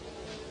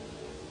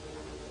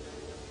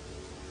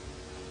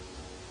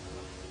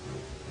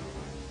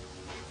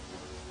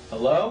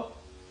 Hello?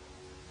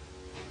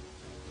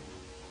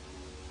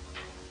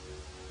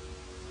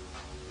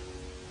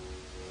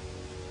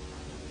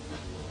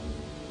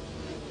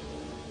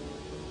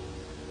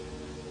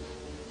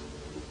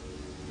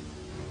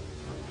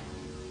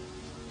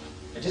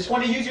 I just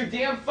want to use your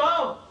damn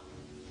phone!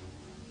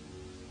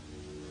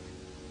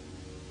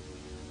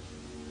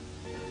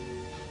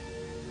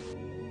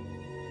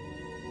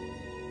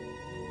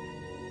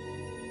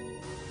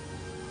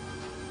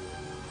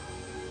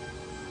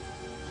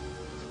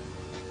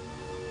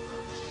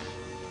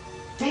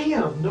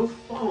 Damn, no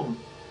phone.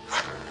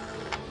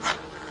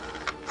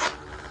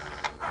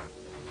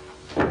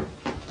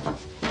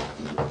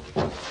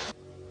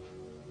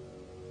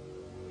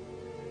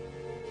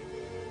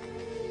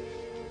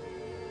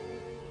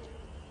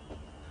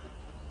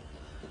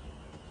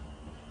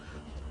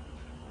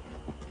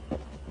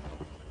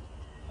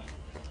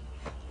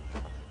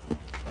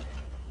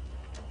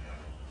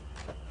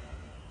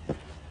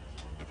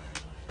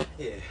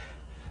 Yeah,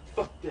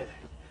 fuck that.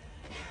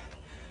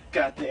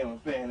 Goddamn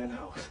abandoned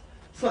house.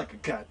 It's like a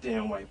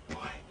goddamn white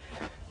boy.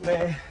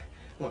 Man,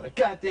 want a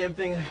goddamn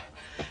thing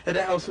at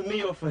the house for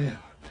me or for him?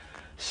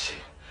 Shit.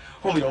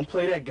 Homie, don't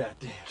play that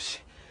goddamn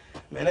shit.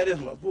 Man, that is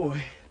my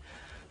boy.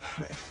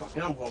 Man, fuck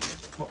it, I'm gonna get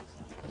fucked.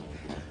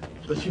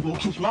 But you won't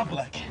catch my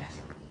black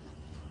ass.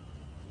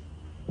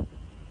 Girl,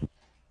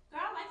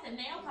 I like the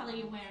nail color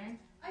you're wearing.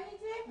 Oh, you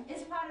did?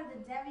 It's part of the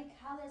Debbie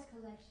Colors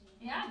collection.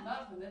 Yeah, I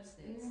love her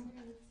lipsticks.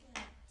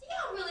 Do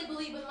y'all really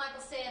believe what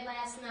Michael said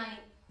last night?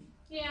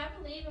 Yeah, I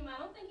believe him. I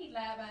don't think he'd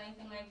lie about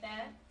anything like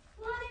that.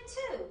 Well, I did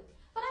too.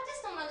 But I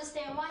just don't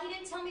understand why he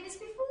didn't tell me this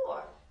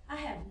before. I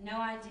have no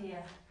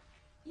idea.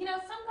 You know,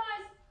 some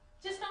guys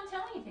just don't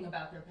tell anything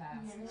about their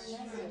past.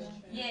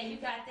 Yeah, you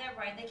got that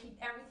right. They keep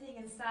everything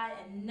inside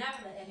and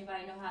never let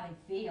anybody know how they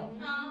feel.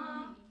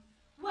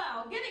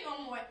 Well, getting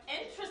on more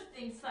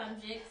interesting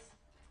subjects,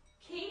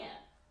 Kia,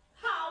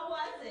 how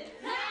was it?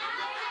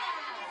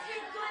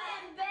 You're good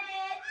and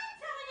bad.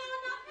 I'm telling y'all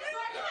nothing.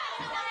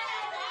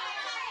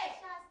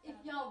 If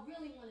y'all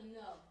really want to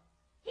know,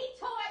 he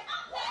tore it up.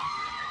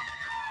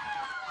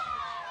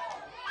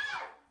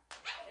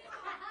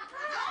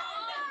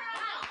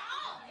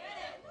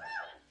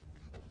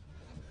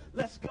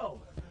 Let's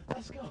go.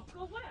 Let's go.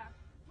 Go where?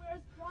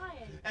 Where's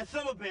Brian? At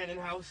some abandoned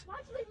house.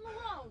 Why'd you leave him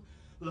alone?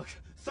 Look,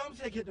 some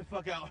say get the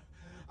fuck out.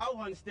 I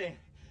will understand.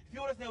 If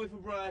you want to stay away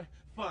from Brian,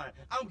 fine.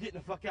 I'm getting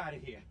the fuck out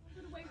of here.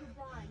 Get away from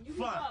Brian. You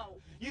Fine. can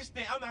go. You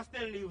stay. I'm not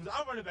standing here.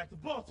 I'm running back to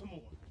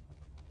Baltimore.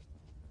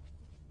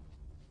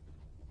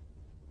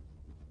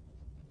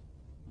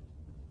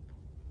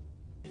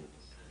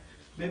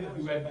 Baby, I'll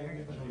be right back. I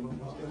got the honeymoon.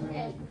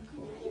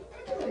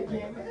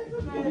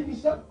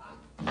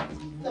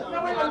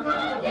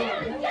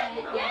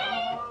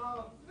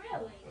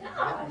 Really?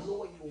 Gosh.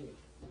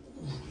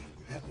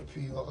 Have to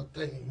pee all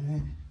day,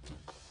 man.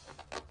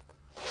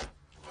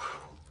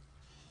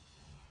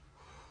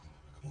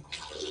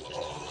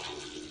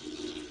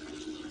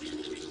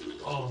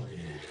 Oh,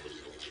 yeah.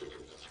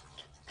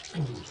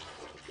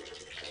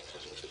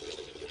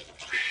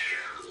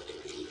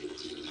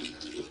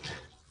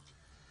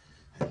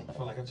 I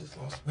feel like I just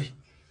lost weight.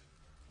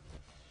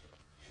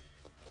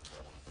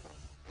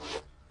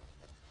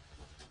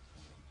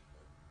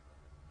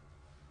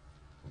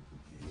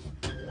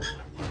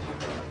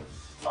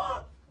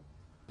 Fuck!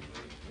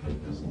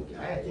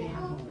 Hey,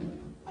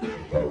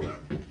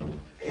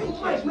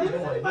 Mike, man, is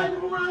anybody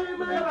around here,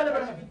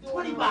 man?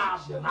 20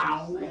 miles an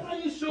hour. Are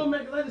you sure,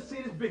 man? Let us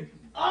see this big,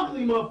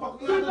 ugly motherfucker.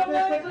 Take your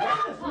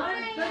glasses,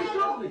 man. Take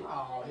it ugly.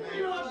 Oh, man.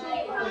 You know what I'm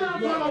saying?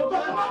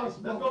 Let's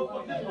go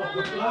fuck this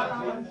motherfucker.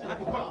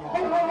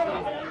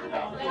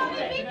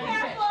 Be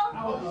careful.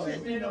 Oh, shit,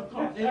 man, don't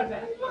talk.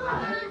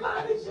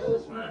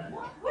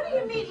 What do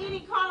you mean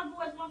eating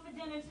carnivores want for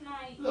dinner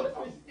tonight? Look,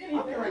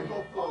 anything right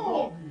go for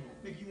home.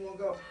 Think you want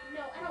to go?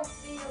 No, I don't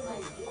feel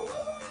like it.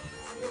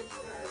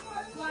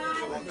 I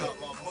got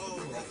my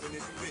moves in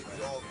this bitch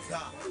all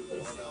top.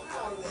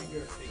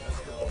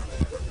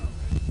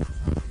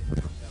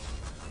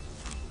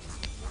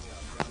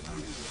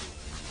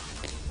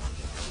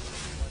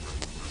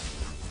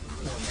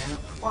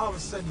 Why all of a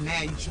sudden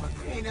now you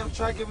ain't never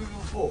tried to get me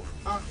before,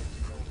 huh?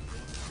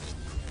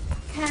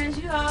 Cause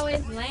you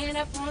always laying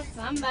up on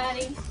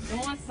somebody,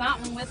 doing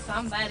something with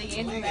somebody,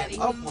 anybody.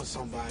 Up on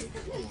somebody?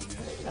 Come on, man.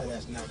 No,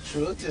 that's not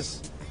true. It's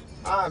just,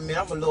 I mean,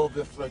 I'm a little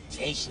bit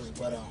flirtatious,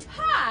 but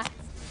Ha!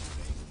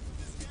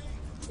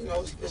 You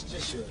know, it's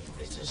just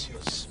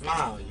your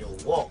smile, your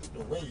walk,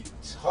 the way you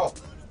talk.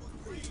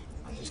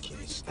 I just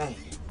can't stand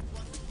it.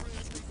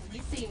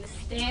 You seem to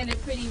stand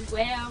it pretty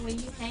well when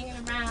you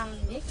hanging around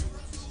niggas.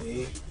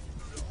 See,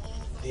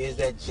 there's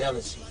that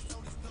jealousy,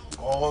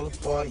 all a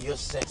part of your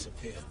sex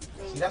appeal.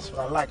 See, that's what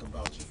I like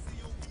about you.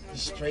 You're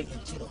straight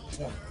and to the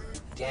point,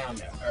 down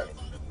to earth,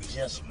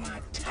 just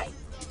my type.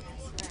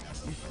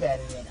 You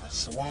fatter than a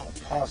swamp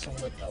possum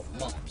with the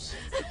mumps.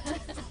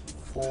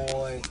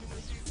 Boy,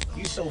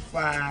 you so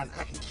fine,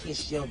 I can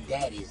kiss your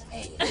daddy's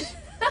ass.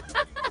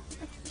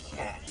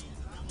 God.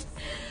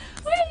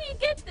 Where do you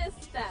get this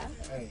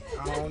stuff? Hey,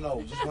 I don't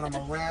know. Just when I'm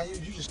around you,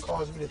 you just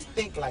cause me to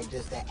think like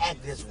this, to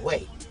act this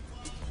way.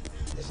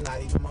 It's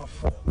not even my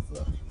fault.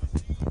 Look,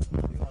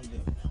 what you gonna do?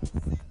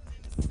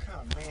 What kind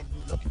of man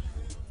you looking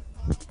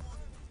for?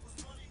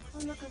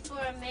 I'm looking for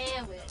a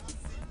man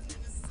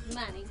with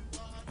money.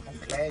 I'm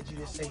glad you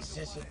didn't say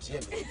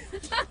sensitivity.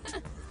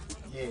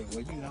 Yeah,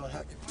 well, you know,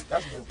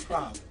 that's no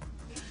problem.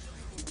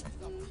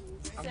 So,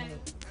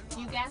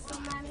 you got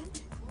some money?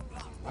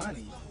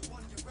 Money?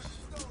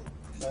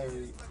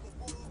 Baby,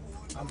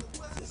 I'm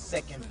the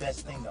second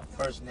best thing to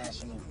First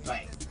National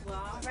Bank. Well,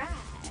 all right.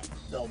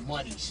 The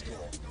money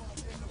store.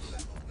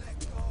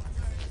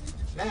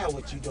 Now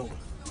what you doing?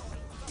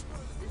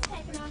 I'm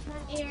taking off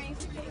my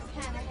earrings. They're getting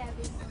kind of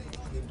heavy.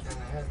 Getting kind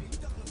of heavy?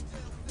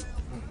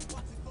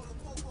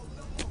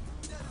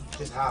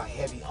 Just how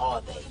heavy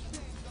are they?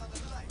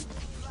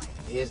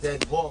 Here's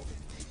that walk.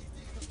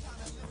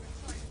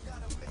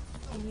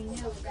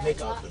 Make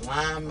a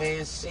blind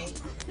man see,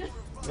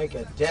 make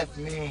a deaf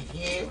man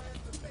hear,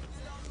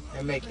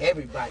 and make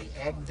everybody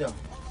act dumb.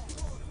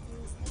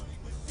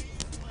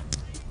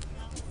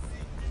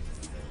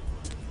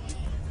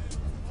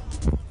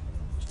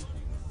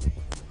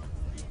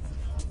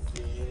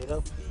 Get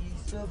a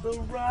piece of the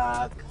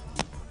rock.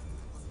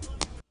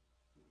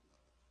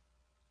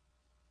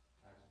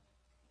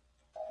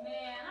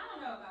 Man, I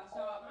don't know about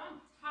y'all, but I'm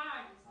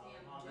tired of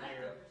seeing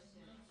leftover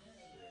shit.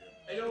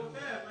 Hey, yo,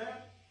 Fab, man.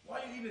 Why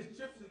you eating this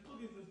chips and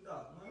cookies and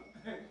stuff, man?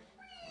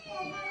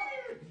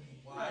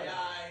 Why,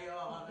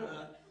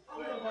 I'm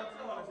gonna about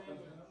to tell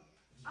you, man.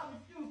 I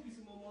refuse to be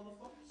some more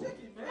motherfucking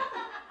chicken, man.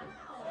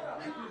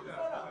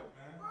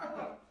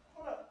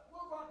 Hold up.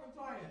 Where Rock and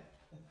Tanya?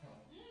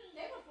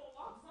 They went for a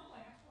walk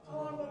somewhere. How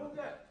long ago was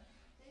that?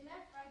 They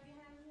left right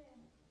behind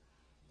me.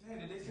 Damn,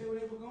 did they say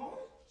where they were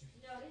going?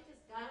 No, they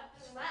just got up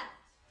and left.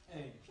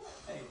 Hey,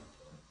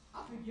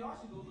 I think y'all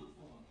should go look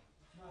for them.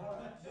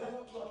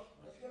 Look,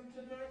 let's get them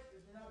 10 minutes.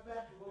 If they're not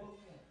back, we'll go look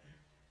for them.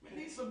 We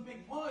need some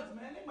big words,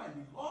 man. They might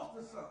be lost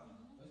or something.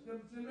 Let's give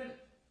them 10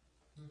 minutes.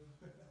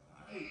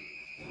 Hey.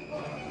 Man,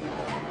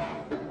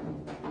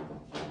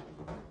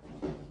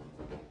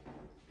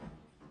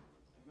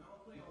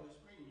 don't play all this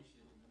screaming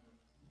shit,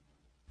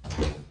 man.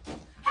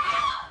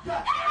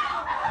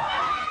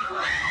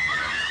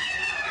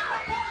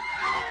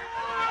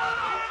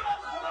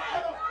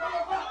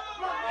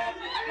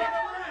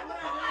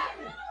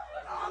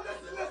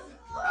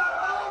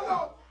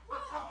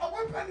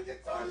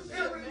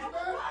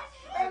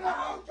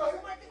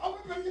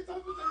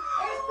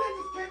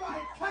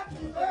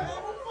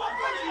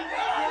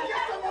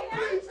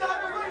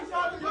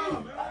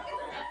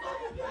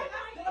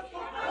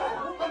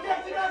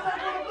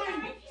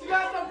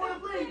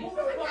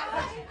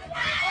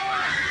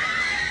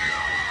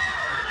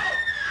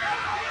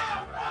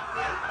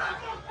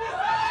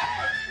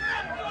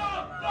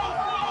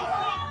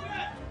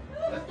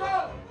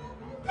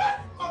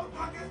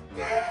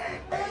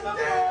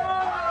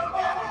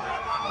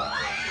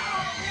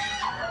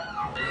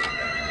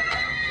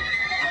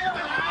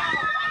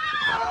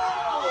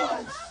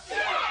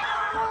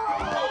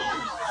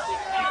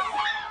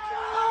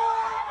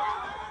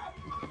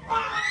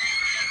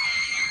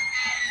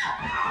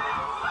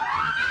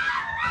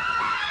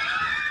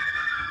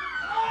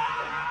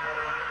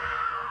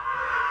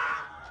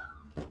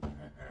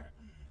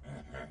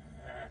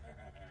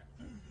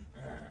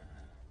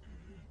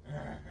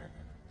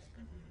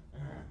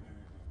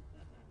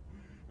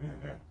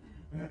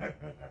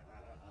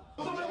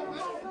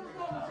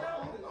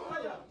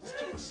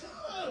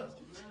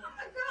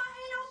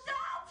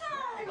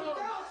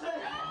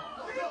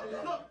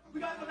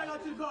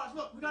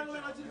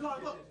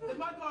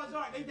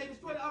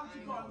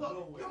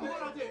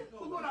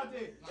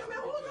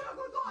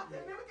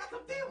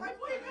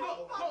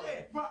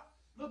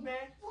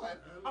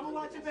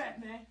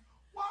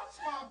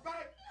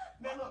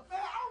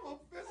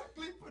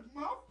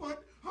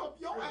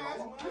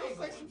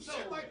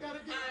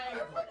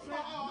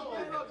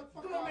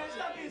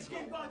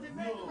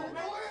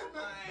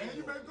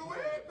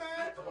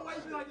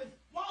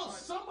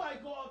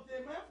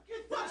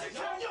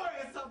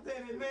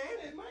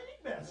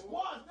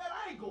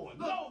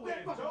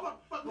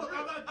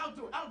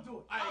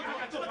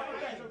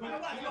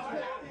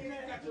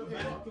 got your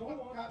back. I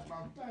got my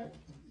back.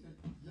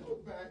 Your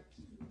back.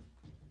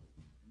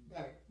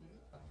 Back.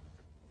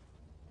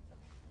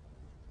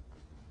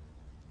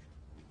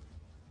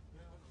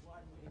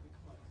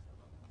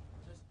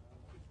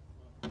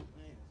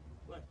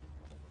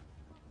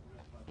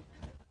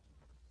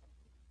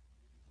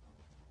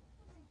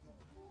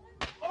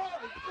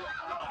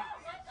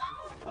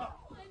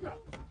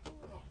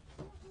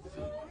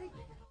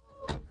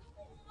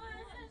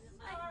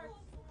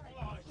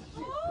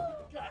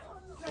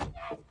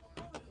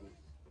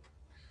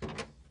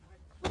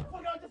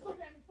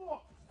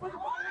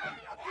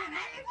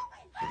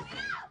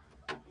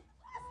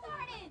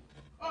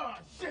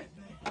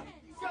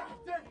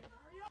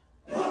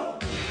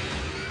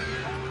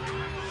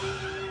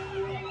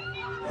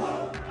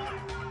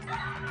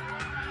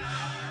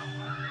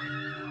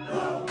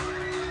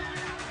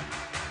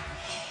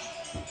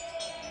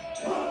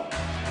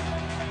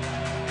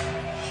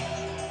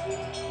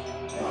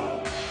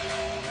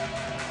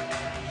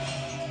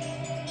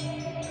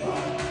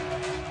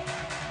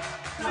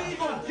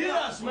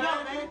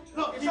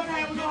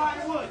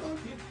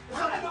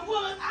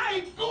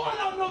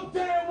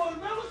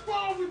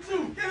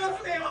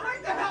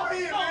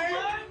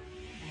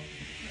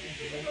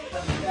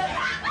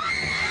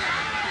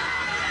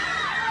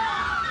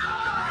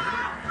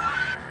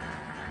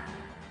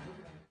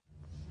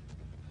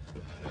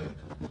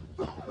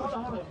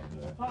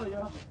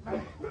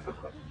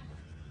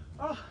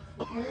 I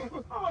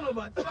don't know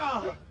about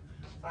y'all.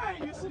 I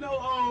ain't used to no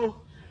old,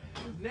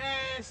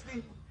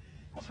 nasty,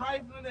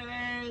 trifling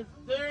ass,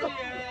 dirty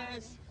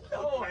ass,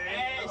 old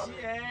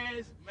ashy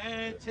ass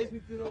man chase me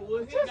through the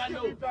woods. He ain't got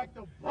no back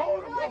to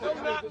Baltimore. No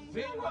nothing. He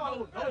ain't got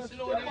no notion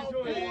on that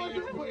joint.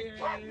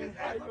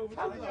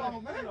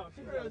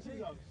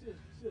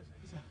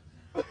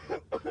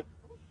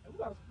 We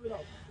gotta split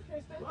up. We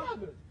can't stay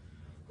together.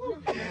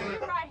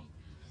 You're right.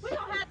 We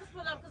don't have to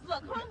split up because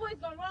look, homeboy's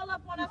gonna roll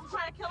up on us and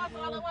try to kill us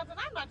all at once, and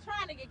I'm not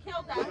trying to get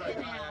killed out here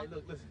now. All right,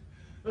 look, listen.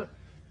 Look,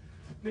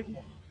 Nikki,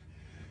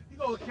 you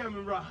go with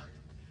Cameron Rock,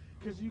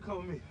 because you come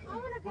with me. I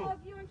want to go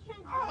with you and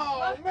Kendra.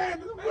 Oh,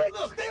 man,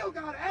 look, still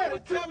got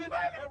attitude. Cameron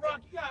and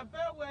Rock, you got a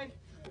better way.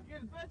 You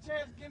get a better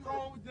chance of getting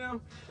home with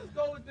them. Let's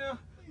go with them.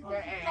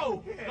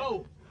 Go.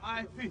 All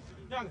right, peace.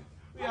 Young,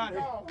 we out of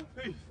here.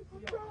 Peace.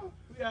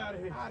 We out of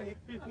here.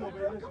 Peace. Come on,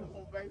 baby. Come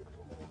on, baby.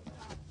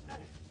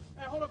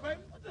 Hey, hold up,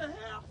 baby. What the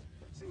hell?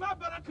 See, my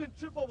bad, I couldn't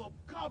trip over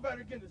a car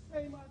battery getting the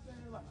same out there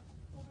in life.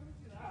 Let me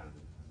get out of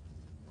here.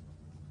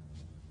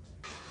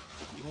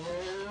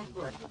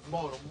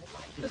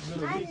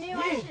 I knew I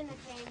shouldn't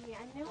have came here.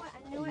 I knew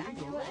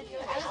it.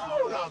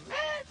 Hold up, man.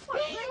 You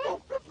ain't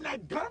gonna flip that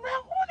gun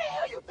around. Who the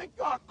hell you think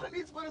you are? Clint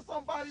Eastwood or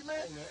somebody,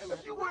 man?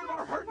 If you worried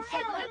about hurting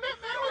somebody, man,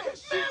 would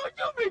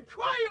you be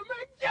quiet,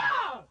 man?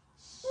 Yeah!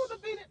 Who's the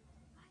beat it?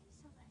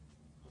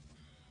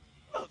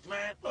 Look,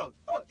 man, look.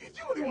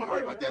 You really want to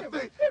hurt about that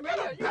thing? Hey, man,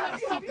 you got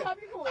something. I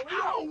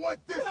don't want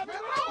this, man. I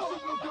don't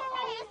want no gun.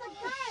 It's a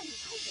gun.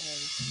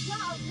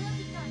 Y'all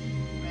really done.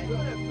 Man, you're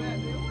that bad,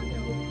 man.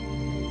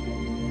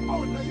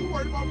 Oh, now you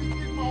worried about me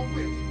getting my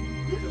wish.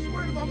 You just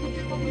worried about me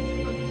getting my wish. You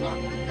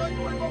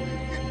worried about me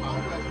getting my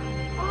wish.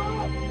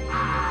 Oh,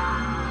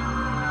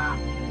 ah!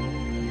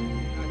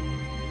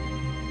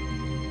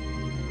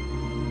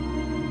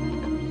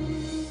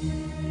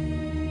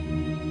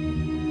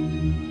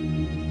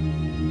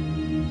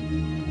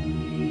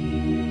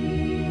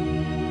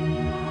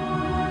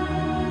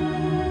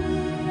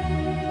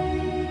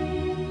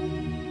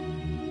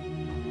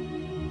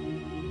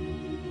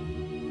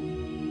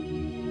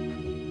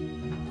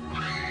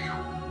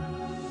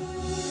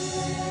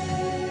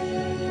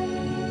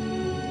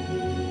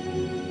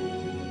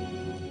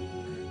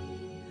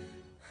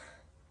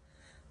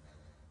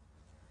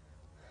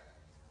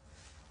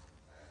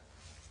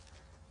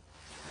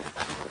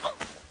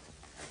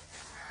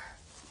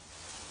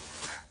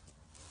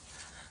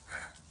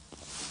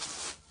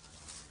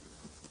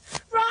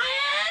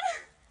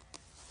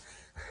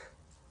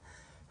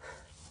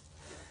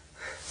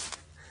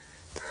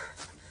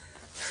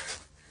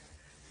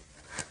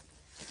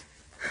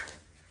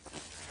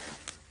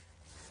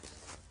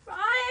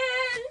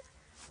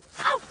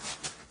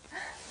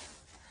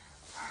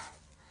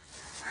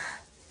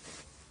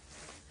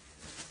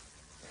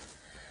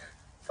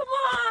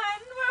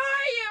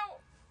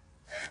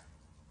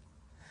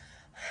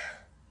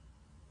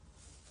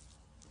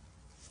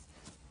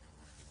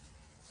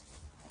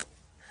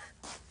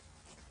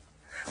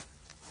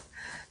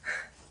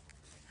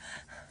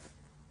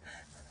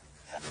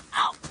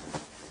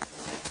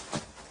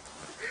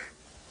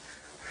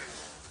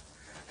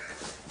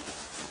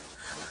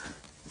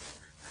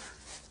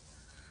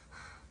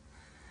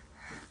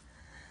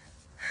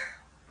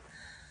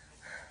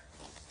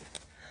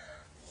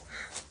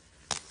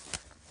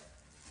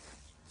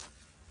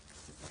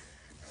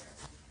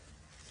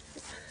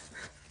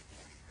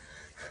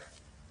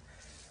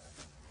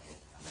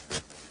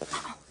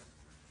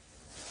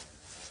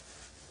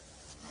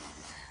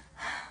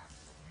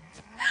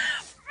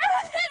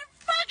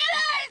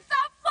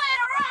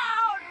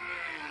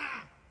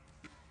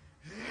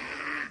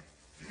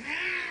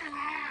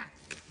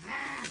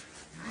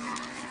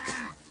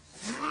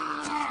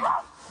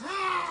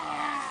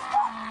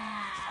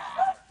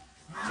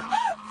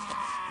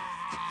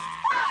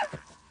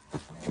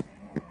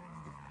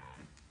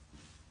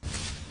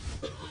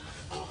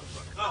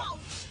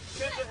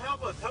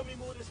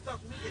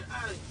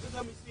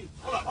 me.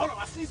 Hold on,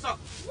 I see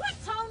something. What,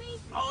 Tony?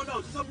 Oh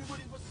no, just tell me what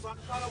he was so I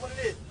can find out what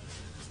it is.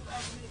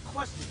 Ask me a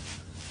question.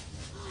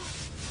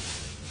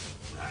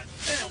 God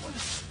damn, what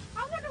is...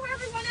 I wonder where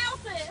everyone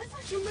else is.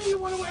 What you mean you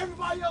wonder where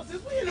everybody else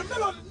is? We in the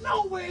middle of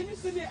nowhere and you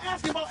sitting there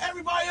asking about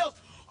everybody else.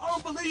 I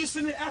don't believe you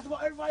sitting there asking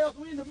about everybody else.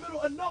 We in the middle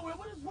of nowhere.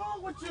 What is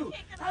wrong with you?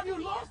 Have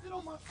you lost it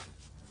on my...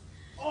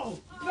 Oh,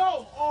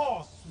 no.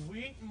 Oh,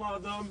 sweet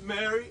Mother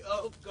Mary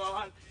of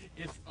God.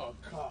 It's a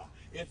car.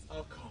 It's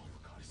a car. Oh,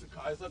 God, it's a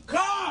car. It's a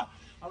car.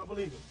 I don't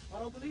believe it. I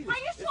don't believe it. Are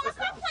you sure? It's a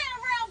car. Stop playing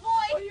around,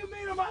 boy. What do you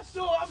mean, am I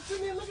sure? I'm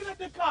sitting here looking at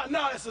the car.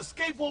 No, it's a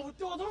skateboard with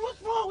doors.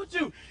 What's wrong with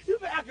you?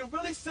 You've been acting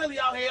really silly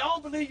out here. I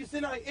don't believe you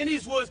sitting out here in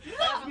these woods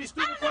asking me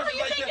stupid I don't know who questions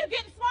you like think that. you're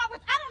getting smart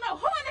with. I don't know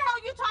who in the hell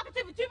you're talking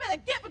to, but you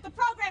better get with the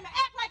program and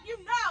act like you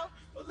know.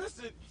 Well,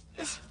 listen,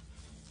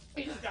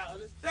 you just gotta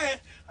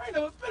understand. I ain't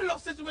never been in no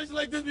situation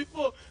like this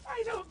before. I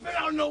ain't never been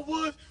out in no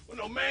woods with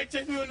no man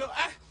chasing me. I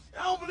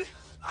don't believe.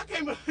 I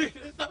can't believe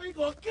this. We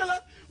gonna kill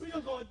us. We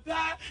gonna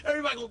die.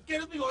 Everybody gonna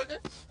get us.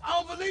 I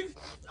don't believe it.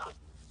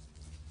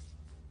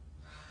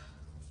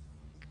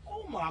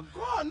 Oh my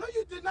God! No,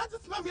 you did not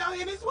just smell me out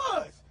here in these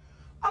woods.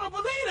 I don't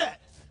believe that.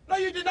 No,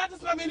 you did not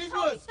just smell me in these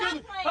woods. Excuse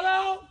me.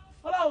 Hello?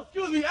 Hello?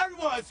 Excuse me,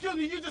 everyone. Excuse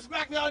me. You just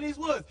smacked me out in these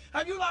woods.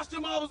 Have you lost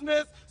your marbles,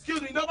 miss?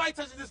 Excuse me. Nobody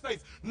touches this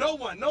face. No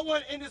one. No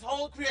one in this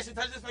whole creation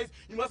touches this face.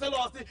 You must have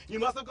lost it. You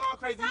must have gone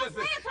crazy.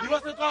 Listen. You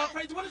must have gone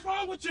crazy. What is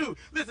wrong with you?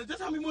 Listen, just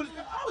help me move this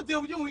car. I will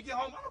deal with you when we get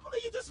home. I don't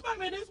believe you just smacked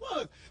me in these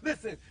woods.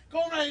 Listen. Go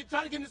around here.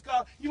 Try to get in this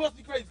car. You must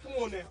be crazy. Come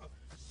on now.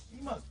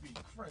 You must be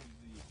crazy.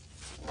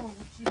 What's wrong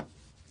with you?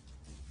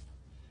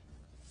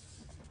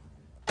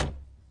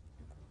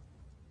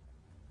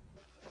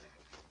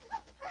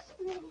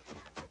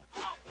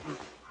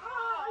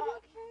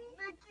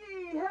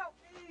 Nikki, help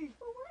me!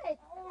 For what?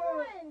 Come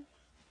on.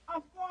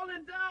 I'm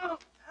falling down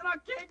and I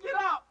can't get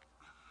up.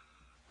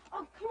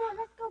 Oh, come on,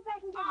 let's go back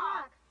and get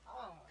Rock.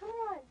 Come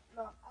on.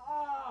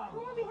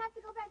 Come on, we have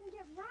to go back and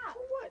get Rock.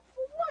 For what?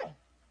 For what?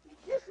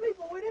 You're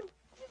sleeping with him.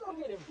 You go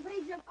get him. But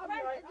he's your I'll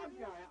friend. be alright. I'll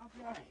be alright. I'll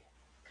be alright.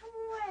 Come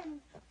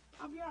on.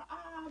 I'll be alright.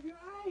 I'll be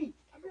alright.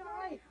 I'll be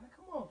alright. Now,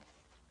 come on.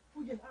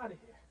 We're getting out of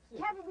here.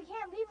 Kevin, we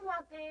can't leave him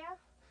out there.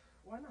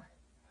 Why not?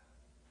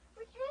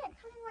 We can't.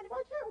 Come on.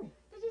 Why can't we?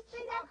 Did you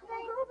see that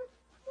thing?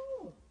 Come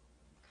on.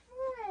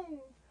 Come on.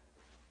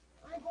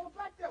 I ain't going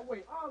back that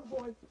way. I'm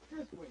going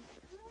this way.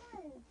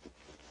 Come on.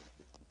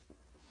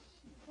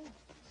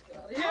 Let's get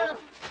out of here.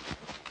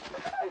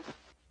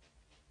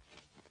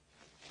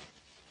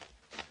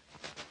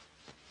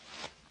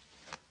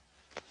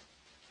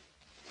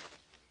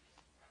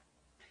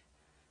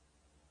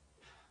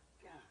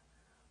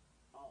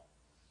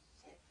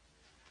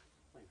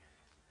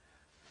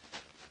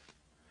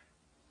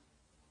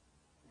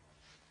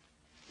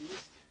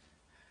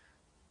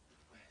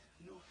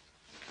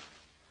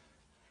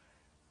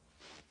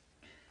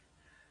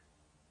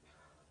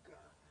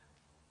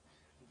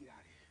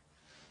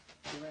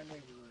 Get right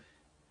neighborhood.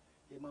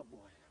 Get my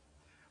boy.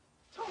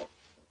 Talk.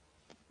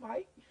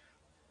 Mike.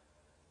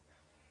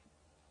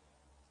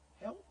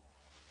 Help.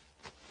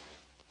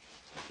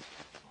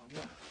 Oh,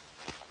 yeah.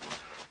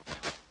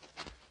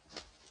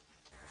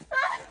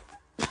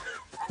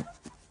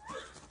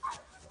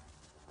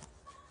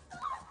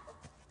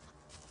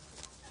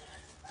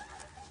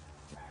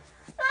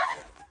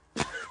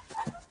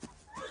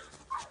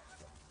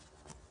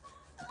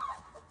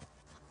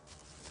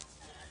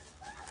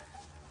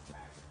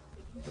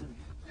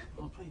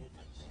 Don't play that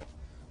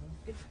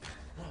shit.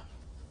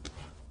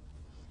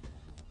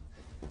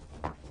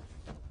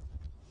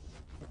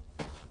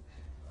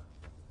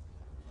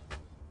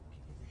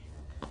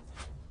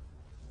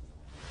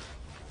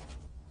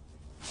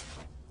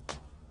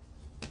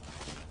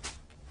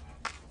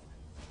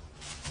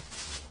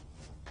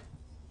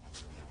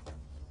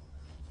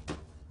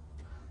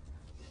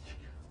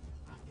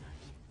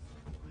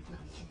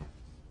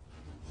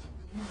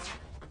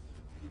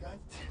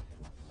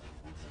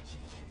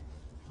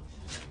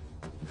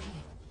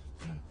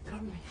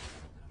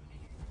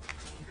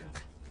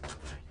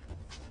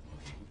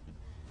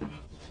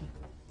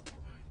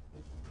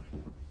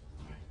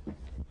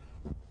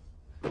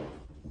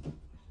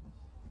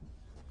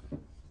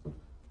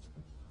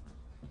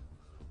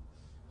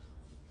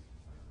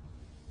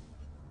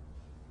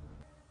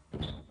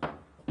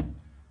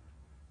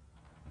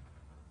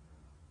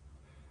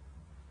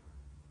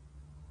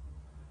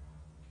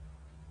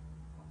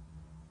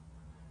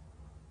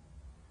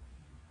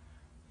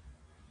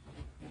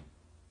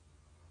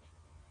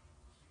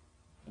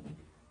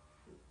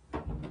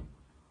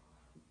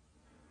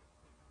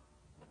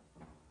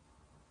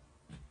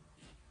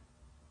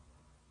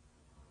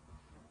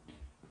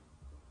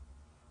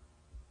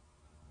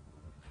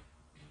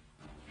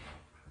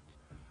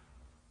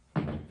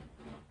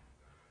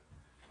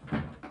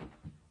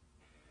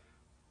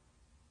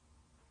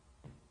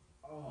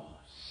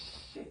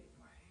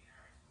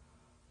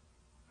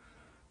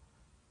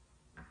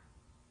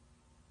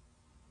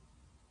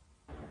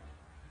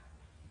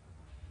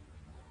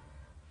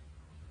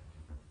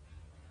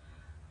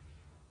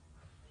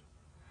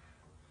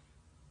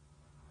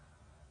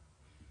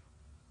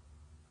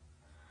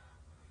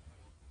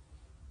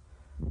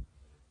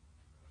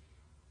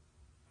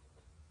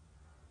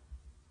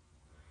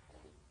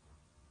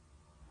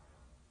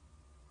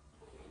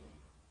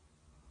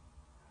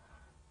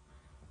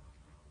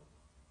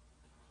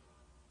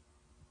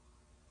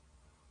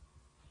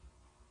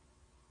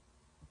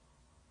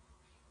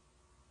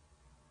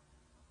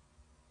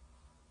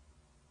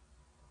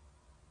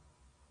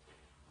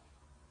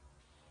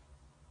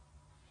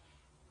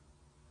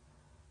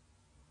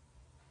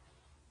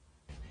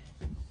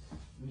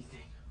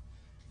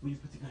 Where you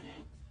put the gun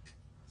in?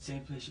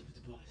 Same place you put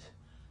the bullets.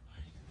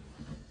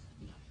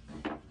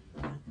 I'm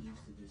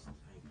used to this type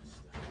of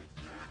stuff.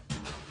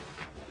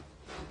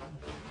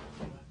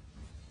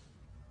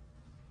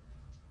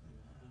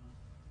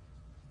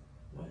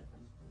 What is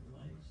the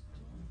lights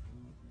doing in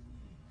here?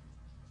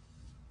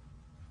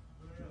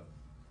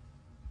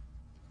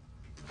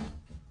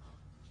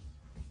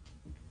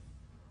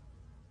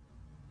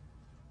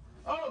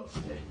 Oh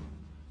shit!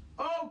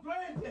 Oh,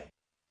 granddad!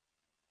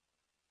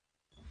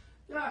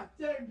 God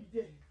damn you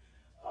did.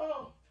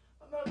 Oh,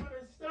 I'm not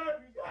gonna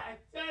disturb you. God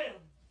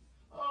damn.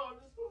 Oh,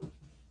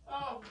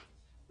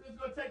 this is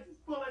gonna take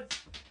these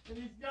bullets and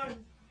these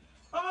guns.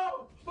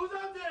 Oh, who's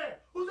out there?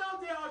 Who's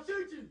out there? I'll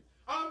shoot you.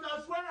 I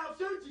swear I'll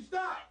shoot you.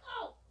 Stop.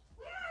 Oh,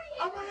 where are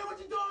you? I'm right here. What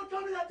you doing?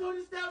 Come here. I told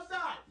you to stay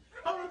outside.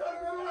 Oh, no.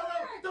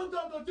 Don't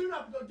do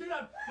nothing. Don't do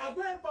nothing. My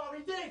grandfather,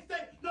 he did.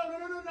 Stay. No.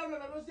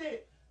 Don't see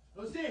it.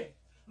 Don't see it.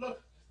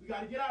 Look, we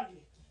gotta get out of here.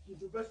 Get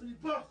the rest of these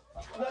bullets.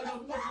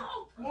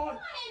 Come on.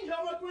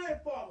 Kill my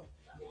grandfather.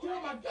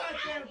 Kill my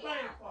goddamn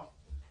grandfather.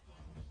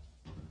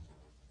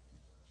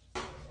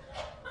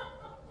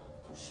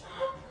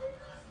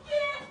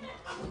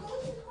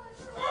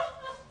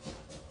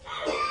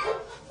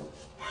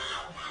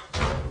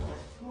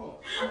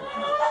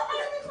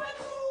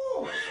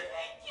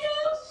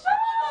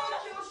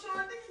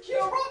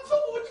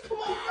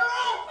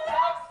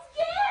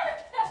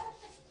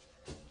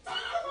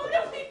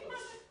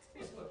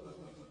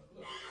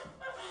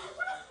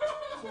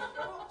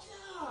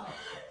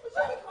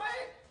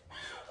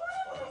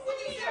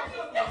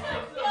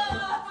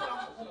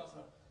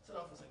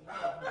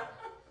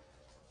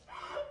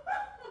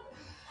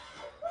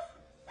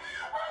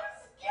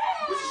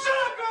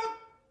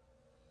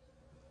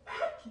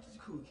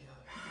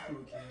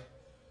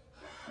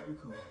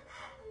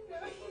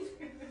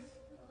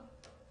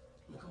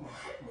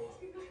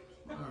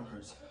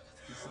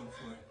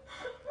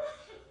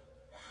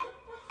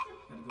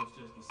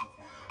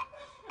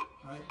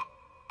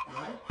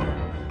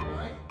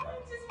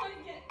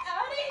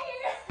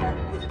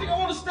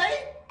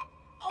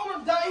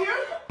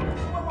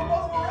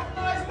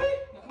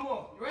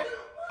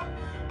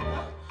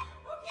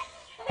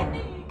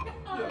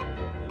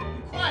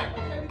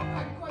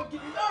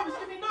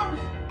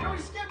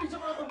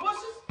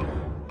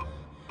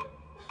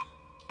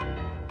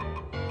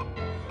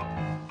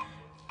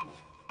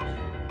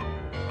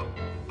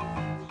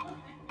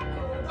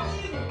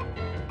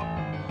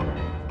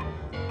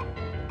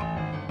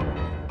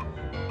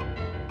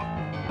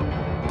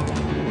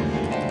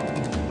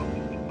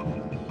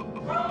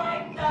 Oh my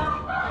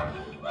God!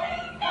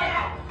 Please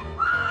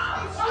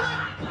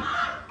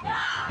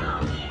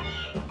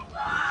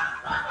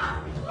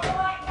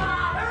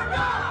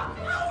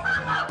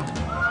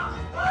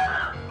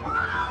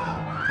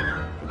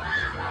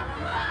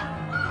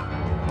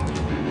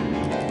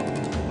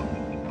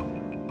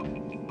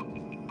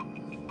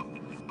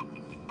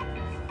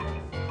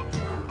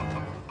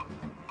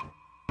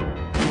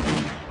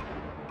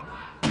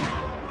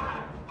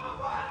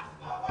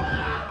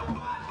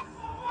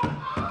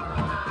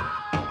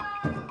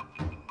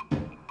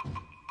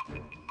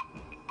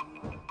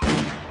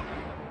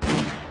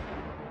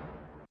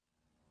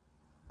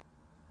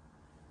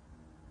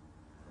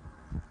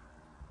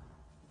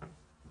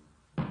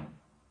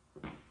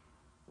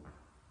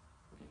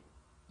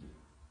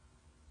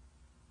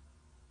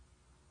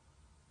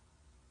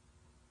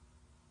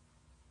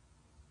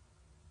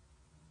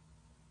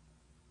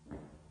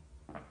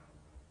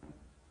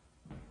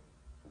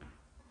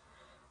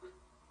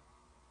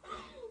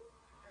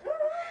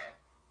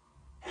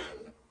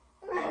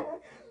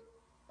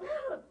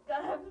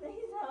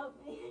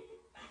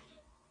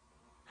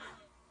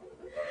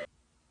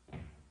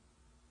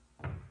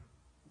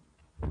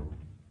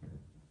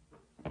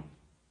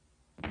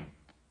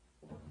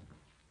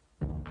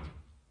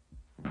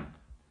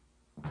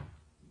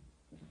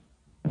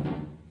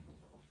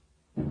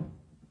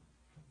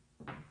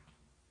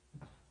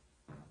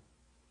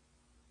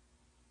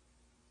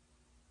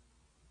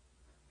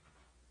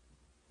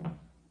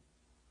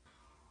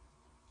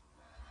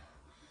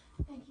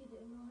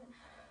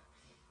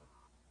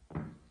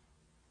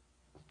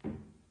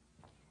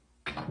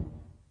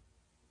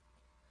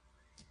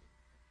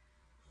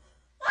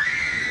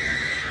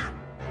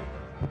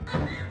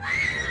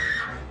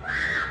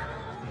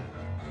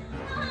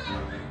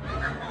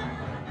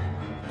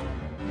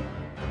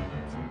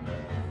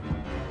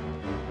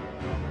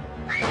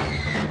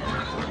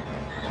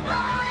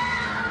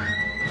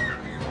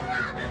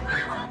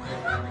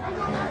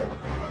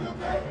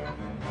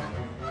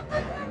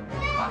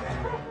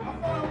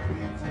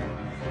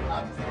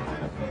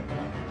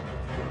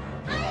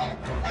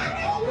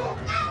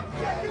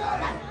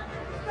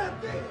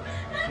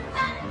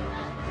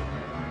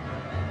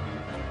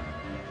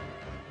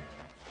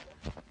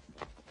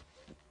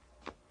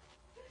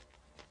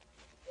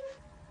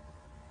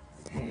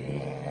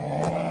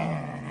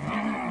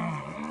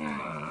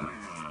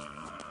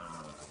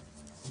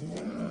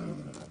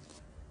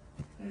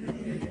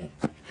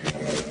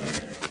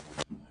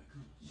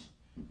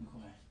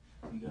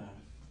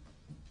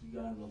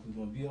God, look,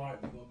 we're gonna be all right.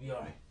 We're gonna be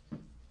all right.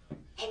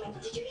 Hey, man,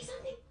 did you hear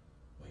something?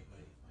 Wait.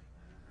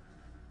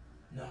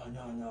 No, I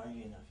ain't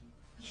hear nothing.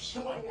 You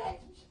sure? Go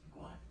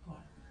on.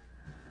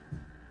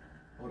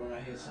 Hold on,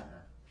 I hear something.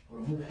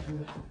 Hold on, move back.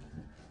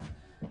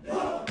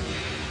 Go.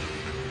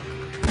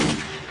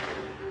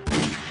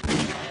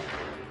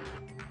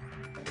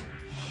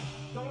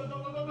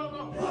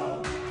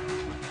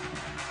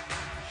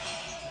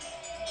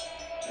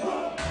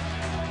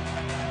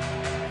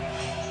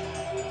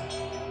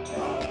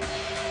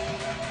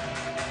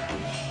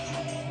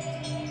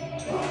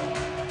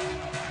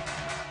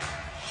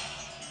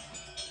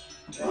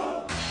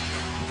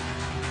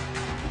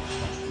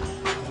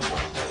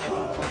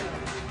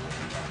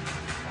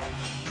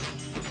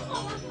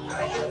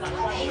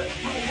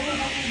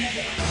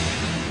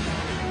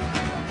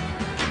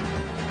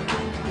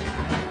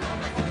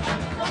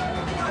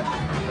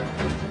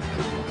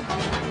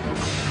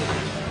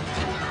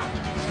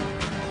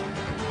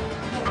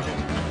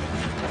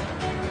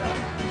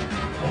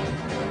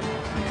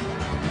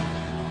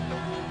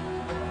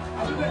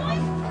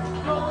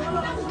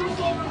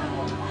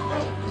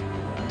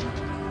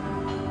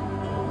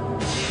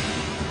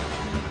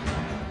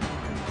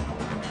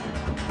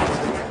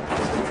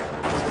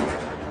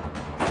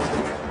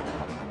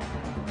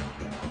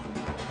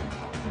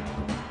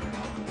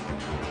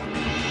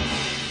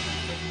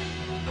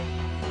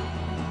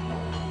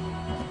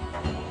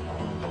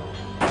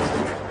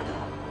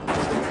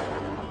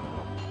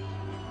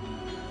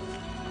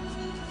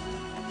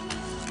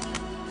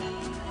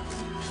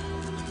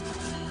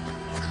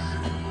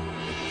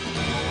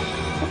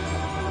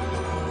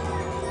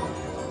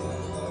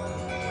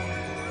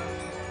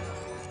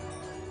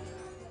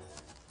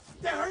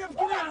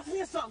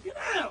 Get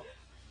out!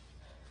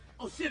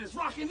 Oh shit, it's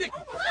Rocky Nicky.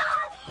 Where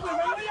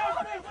y'all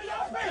been? What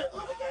happened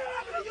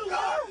to you? Oh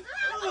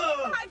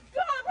my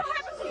God, what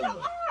happened to your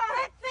arm?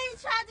 That thing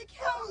tried to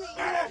kill me.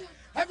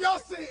 Have y'all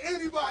seen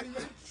anybody,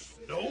 man?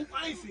 Nope,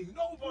 I ain't seen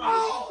nobody.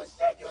 Oh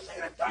shit, you see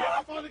the car? Yeah,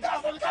 I found the guy.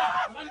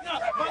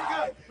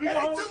 We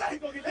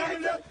gonna get down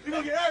in there. We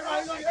gonna get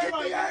everybody.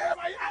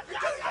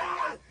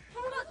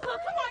 Look,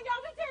 come on,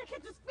 y'all. We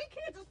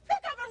can't just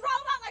pick up and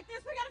roll out like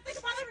this. We gotta think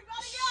about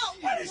everybody else.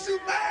 What is you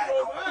mad?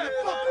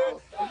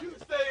 You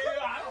stay here.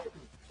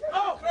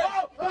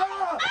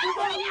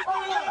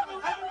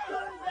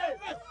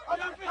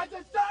 I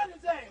just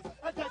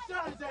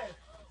shot his ass.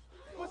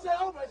 What's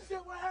that over?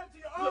 Shit, what happened to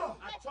your arm?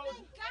 I told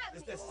you.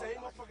 It's that same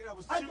motherfucker that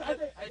was shooting.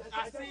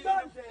 I seen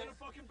him in the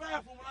fucking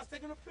bathroom when I was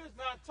taking a piss,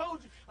 man. I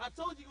told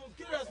you you gonna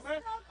get us,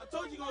 man. I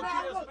told you gonna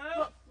get us,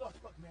 man. Look,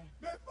 man.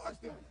 Man,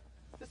 fuck them.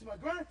 This is my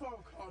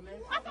grandfather car,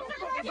 man. That's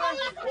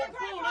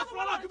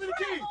right. Give me the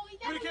key.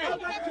 Give me the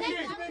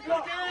key. Can I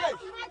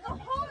go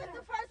home with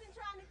the person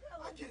trying to kill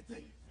us? I can't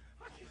take it.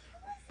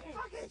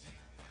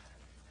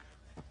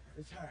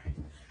 It's her.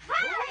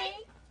 Hey!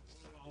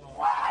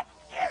 What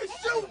is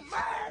you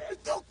mad?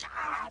 It's too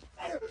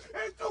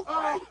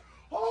crazy.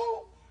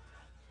 Oh,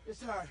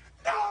 it's her.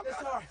 No, it's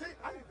her. See,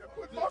 I need to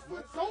put my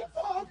foot so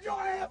far up your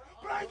ass,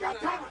 but I ain't got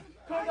time.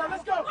 Come on,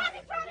 let's go. Why is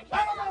he trying to kill us? I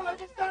don't know.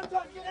 Let's just stand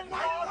up and get in the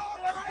house.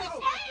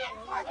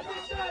 I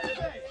just shot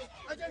today.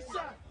 I just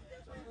shot.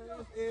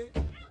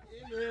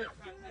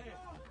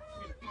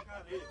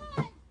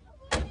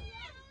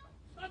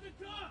 Stop the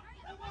car!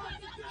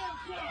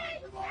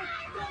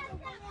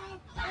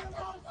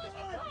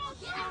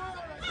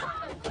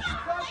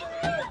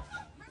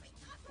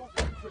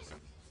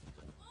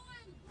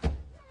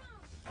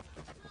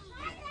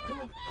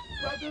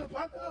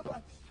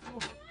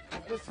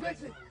 Let's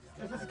fix it.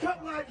 If it's a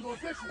cut line, you're gonna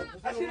fix it.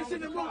 I see this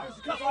in the movie. It's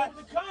a cut line in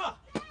the car.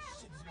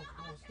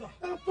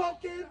 The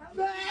fucking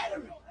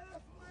battery.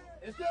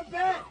 It's the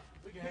bat.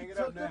 We can hang it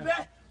up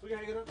now. We can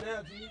hang it up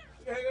now, G.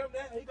 We can hang it up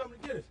now. He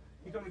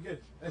coming to get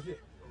us. That's it.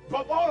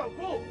 But hold on,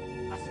 boom.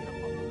 I see the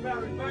fucking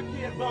battery back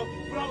here, bro.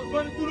 When I was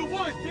running through the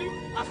woods, G.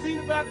 I see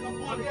the battery. I'm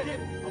going to get it.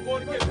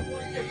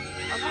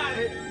 I'm out of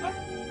here.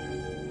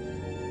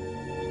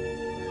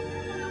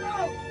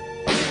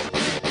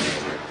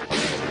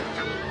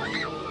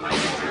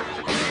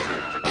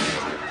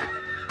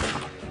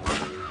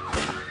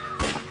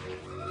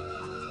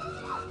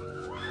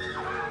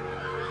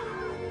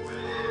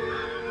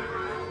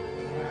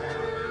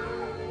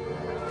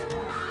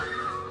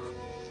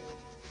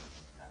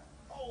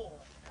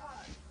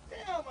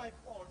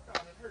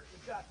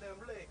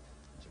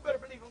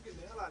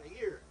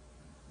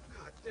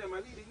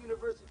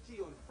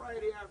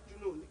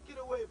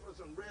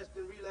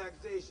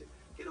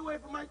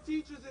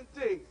 Teachers and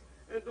things,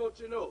 and don't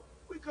you know,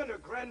 we come to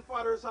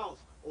grandfather's house.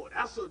 Oh,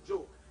 that's a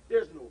joke.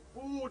 There's no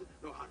food,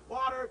 no hot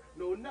water,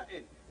 no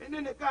nothing. And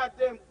then the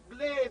goddamn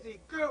lazy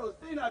girls,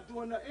 they not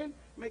doing nothing,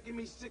 making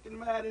me sick and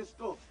mad and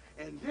stuff.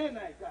 And then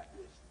I got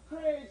this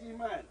crazy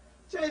man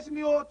chasing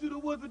me all through the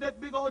woods with that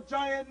big old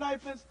giant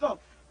knife and stuff.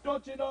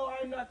 Don't you know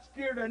I'm not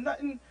scared of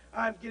nothing?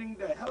 I'm getting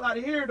the hell out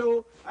of here,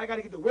 though. I got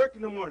to get to work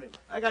in the morning.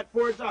 I got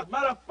 4 jobs.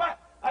 Matter of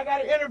fact, I got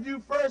to interview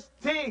first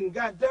thing.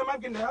 Goddamn, I'm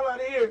getting the hell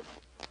out of here.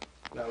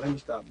 Now, let me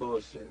stop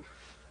bullshitting.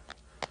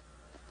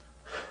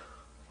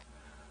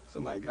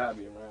 Somebody got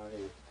me around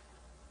here.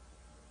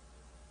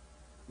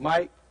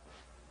 Mike?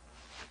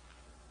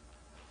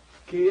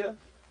 Kia?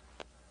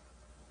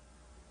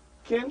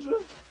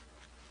 Kendra?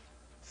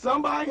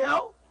 Somebody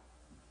help?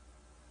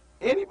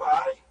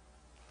 Anybody?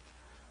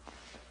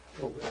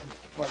 Oh, get the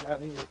fuck out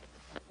of here.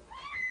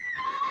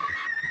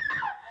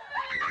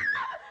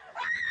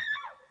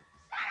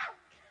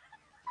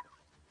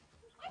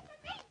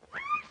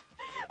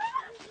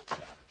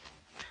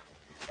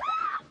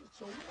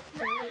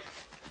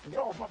 Get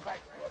off my back.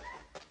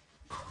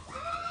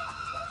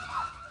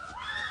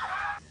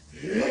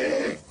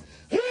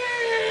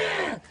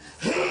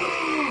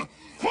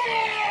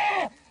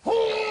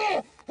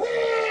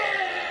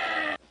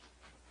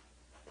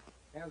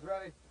 Hands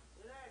ready.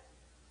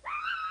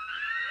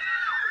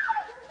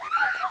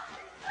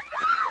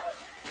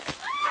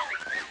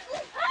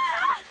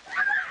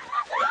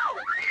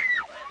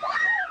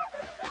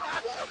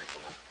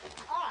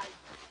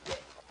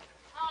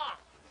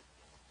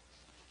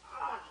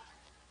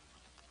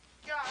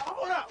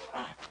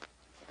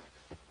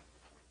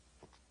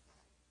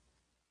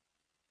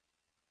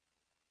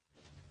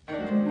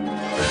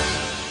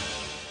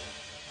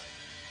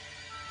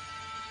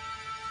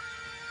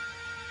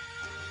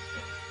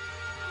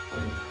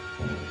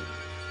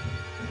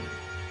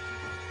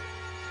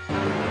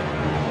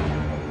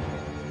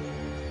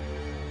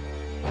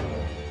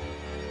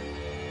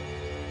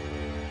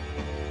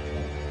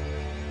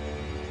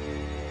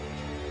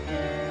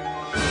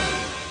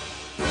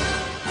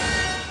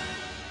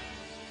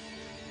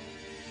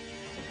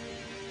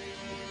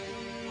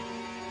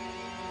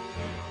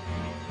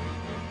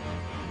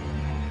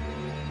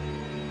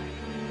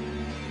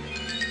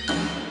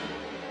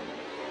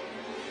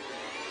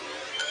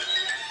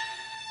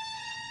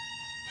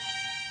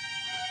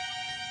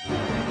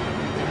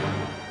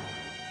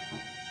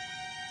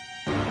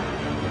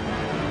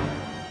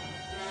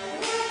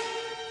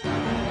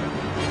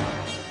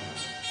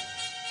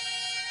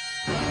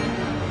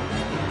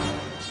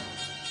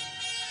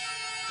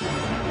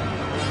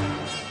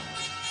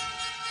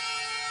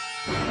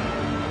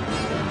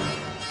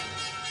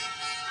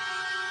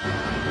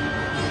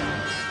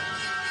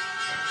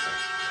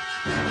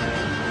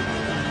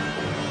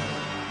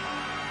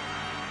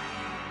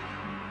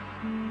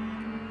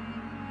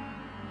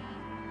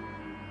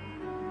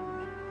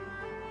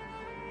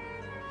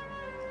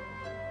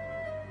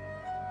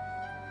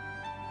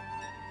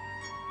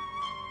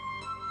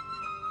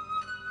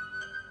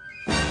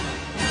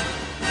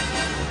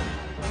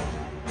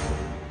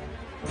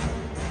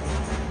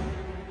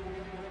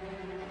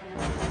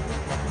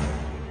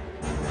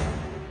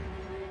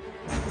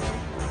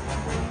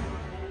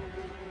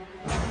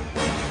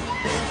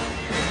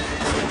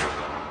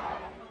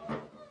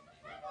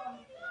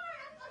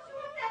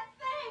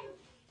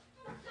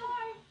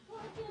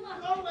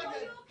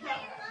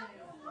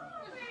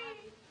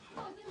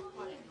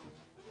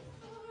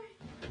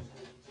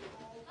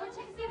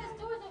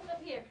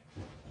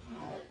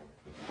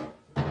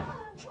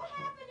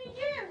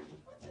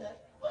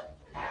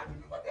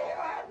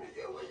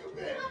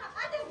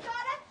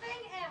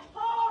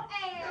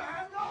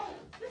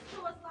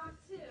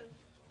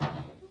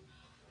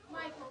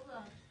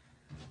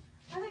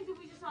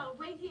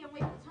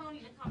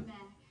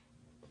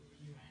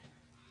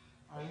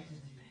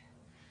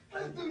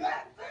 Let's do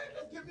that, man.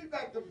 Let's get me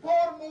back to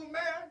Baltimore,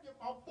 man. Get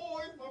my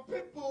boys, my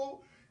pit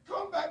bull,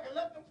 come back and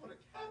let them put a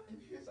cat in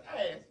his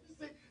ass. You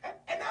see?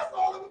 And that's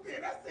all it would be,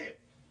 and that's it.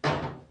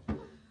 I'm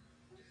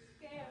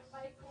scared,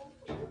 Michael.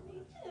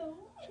 Me too.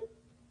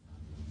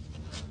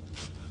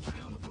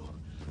 On the floor.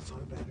 Saw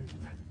the battery.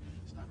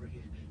 Stop right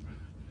here.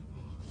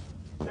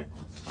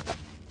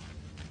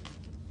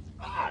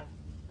 Ah!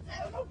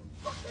 Damn, no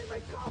fuck they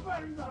make car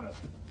batteries out of.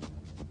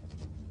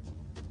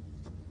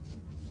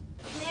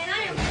 Man, I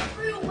am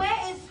through. Where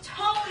is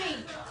Tony?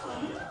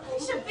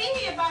 He should be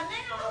here by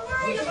now. I'm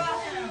worried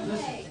about him.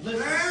 Listen.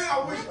 Man, I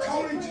wish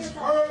Tony just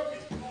heard me.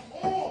 Come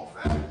on,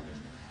 man.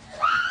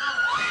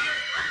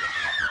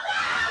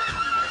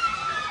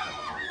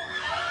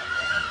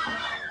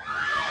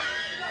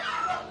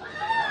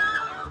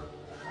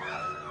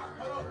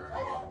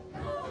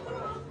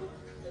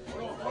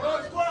 Hold on,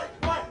 it's quiet.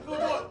 Go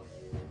do it.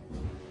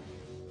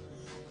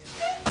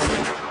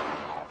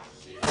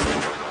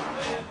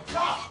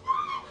 Stop!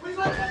 We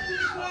gonna get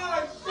these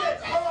guys. Shit!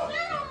 Hold on.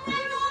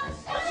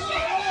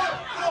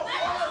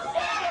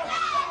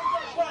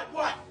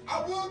 What? I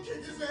will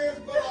kick his ass,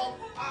 but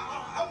I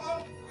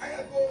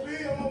gotta go over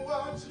here. I'm gonna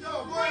watch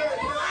y'all. Go ahead.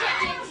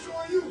 I'm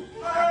showing you.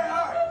 Hey.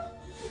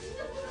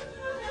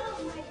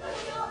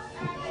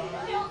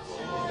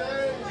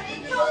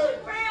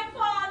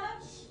 Grandfather.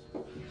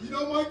 You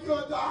know, Mike,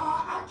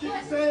 I kick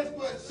his ass,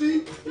 but see,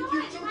 he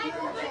gets your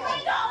grandfather.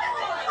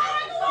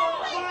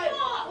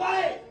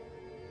 Quiet.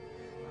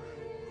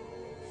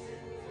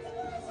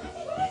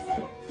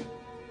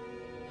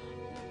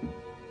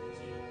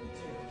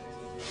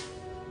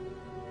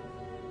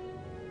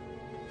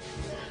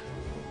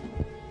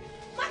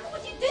 Michael,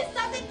 would you do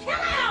something?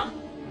 Kill him!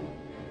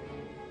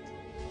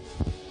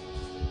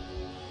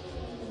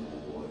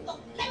 Look,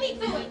 let me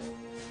do it.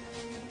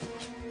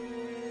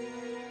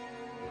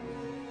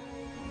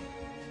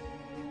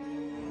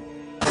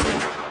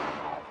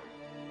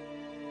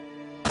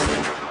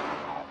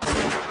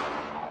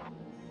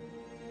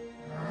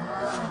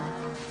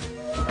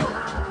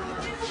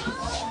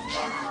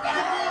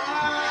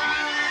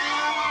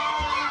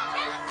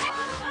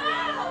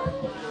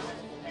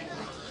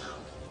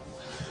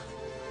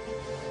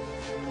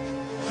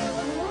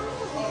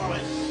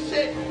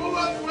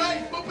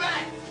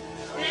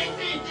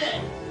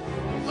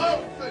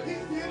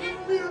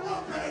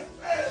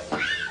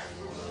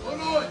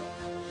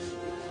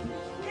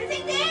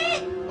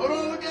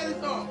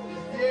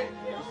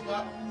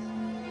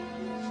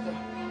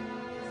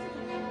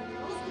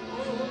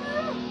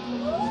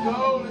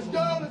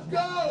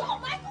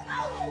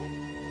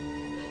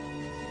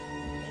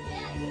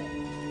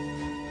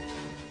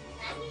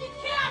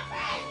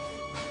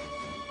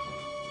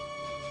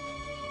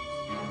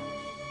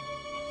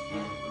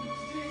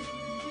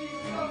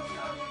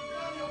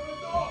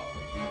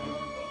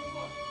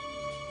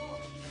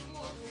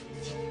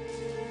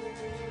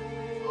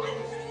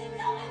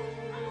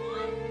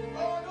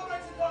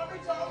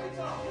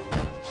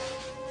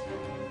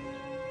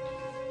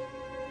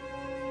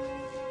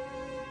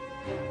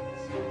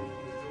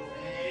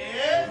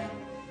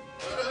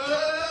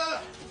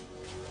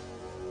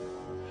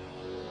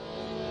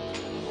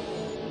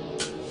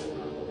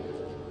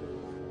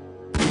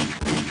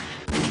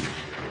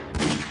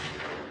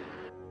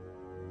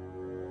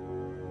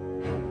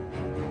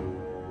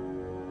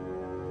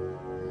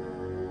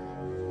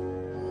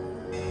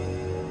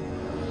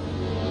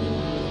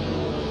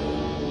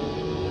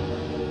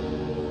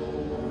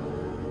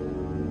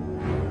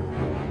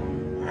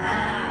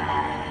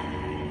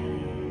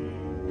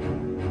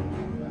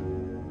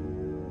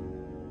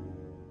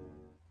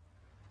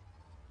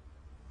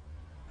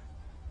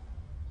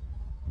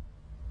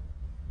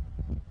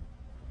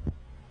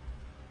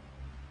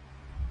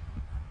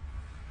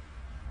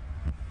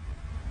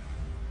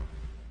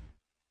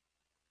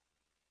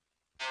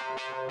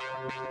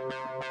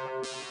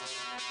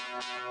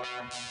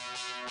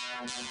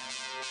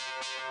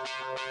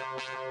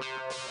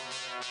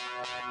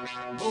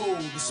 Oh,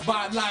 the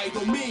spotlight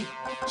on me.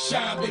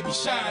 Shine, baby,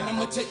 shine.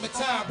 I'ma take my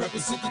time,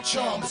 represent the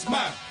charm, it's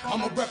mine.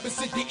 I'ma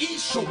represent the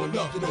east, showing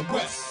love to the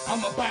west.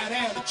 I'ma bow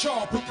down the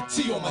charm, put the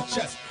T on my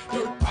chest.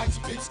 Dirt bikes,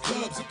 bits,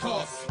 clubs, and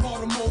cars.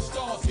 Baltimore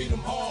stars, hit them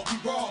hard,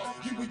 we raw.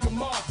 You and your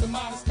mom, the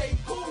mind stay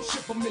cool.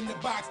 Ship them in the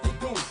box, they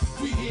doing.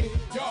 We here,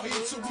 y'all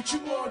here, so what you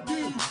wanna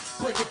do?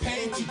 Bring the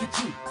pain to the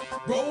crew.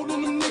 Roll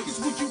on them niggas,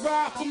 would you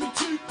ride for me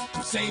too?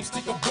 Them same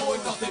sticker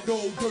boys out that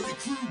old dirty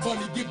crew.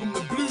 Bunny, give them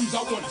the blues,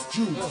 I want his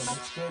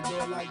juice.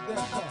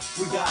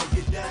 We gotta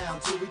get down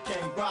till we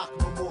can't rock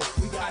no more.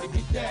 We gotta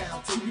get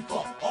down till we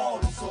fuck all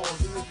these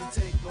songs. And if you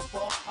take no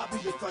fall, I'll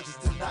be your crutches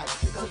tonight.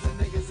 Because the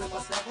niggas in my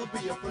staff will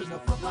be a prisoner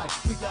for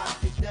life. We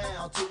gotta get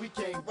down till we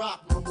can't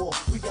rock no more.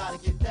 We gotta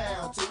get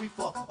down till we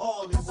fuck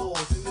all these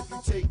whores. And if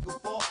you take a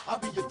fall, I'll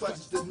be your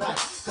crutches tonight.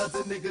 Cause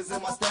the niggas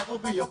in my staff will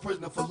be a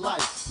prisoner for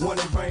life. When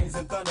it rains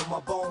and thunder, my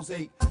bones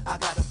ache. I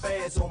got the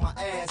fans on my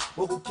ass,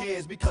 but who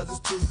cares because it's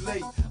too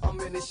late. I'm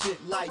in this shit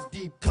like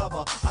deep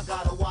cover. I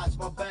gotta watch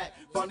my back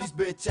from these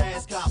bitch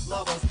ass cop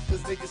lovers.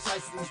 Cause niggas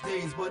shiesty these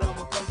days, but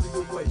I'ma come to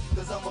your way.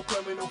 Cause I'm a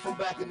criminal from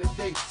back in the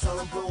day.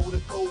 Selling blow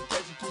the cold,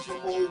 catching keys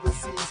from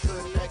overseas.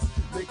 Connects,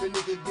 make a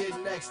nigga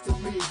get next to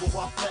me. But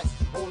I flex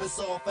on this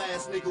soft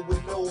ass nigga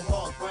with no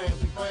heart. Friends,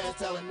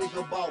 tell a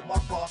nigga about my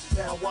car.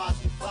 Now watch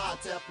me fly,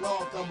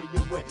 Teflon coming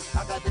your way.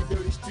 I got that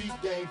dirty street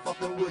game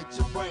fucking with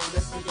your brain.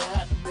 Let's make it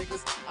happen,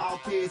 niggas. Our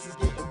kids is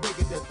getting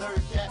bigger than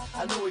third cat.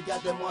 I know we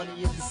got that money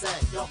in the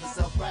sack. Y'all can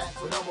sell crack,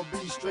 but I'ma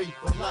be straight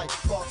for life.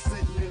 Fuck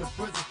sitting in a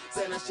prison,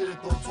 saying I should've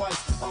thought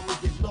twice. I'ma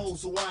get low,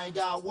 so I ain't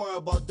gotta worry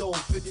about those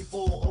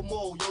 54 or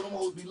more. Yo, them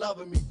hoes be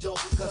loving me, Joe,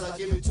 cause I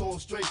give it to them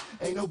straight.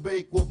 Ain't no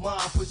bake with mine.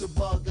 Push a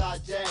bug,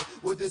 got jagged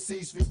with the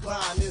seats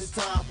recline. It's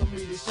time for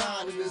me to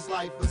shine in this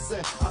life for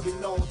sin. I be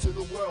known to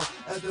the world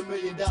as the $1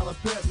 million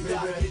pimp. We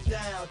gotta get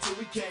down till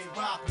we can't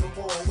rock no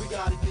more. We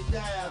gotta get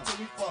down till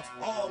we fuck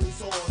all these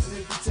whores. And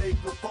if you take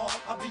a fall,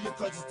 I'll be your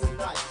crutches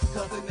tonight.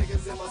 Cause the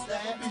niggas in my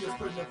staff be a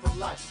prisoner for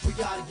life. We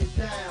gotta get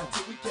down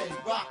till we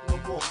can't rock no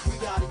more. We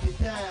gotta get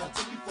down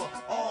till we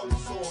fuck all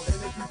these whores.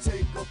 And if you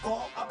take a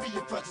fall, I'll be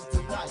your crutches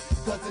tonight.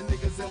 Cause the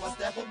niggas in my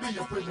staff will be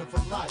a prisoner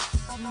for life.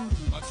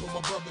 I told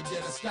my brother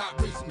that I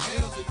stopped raising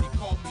hells if he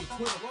called me a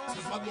quitter.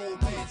 Cause my little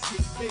man's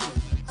getting big.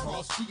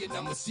 Cross key and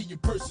I'ma see you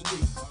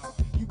personally.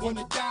 You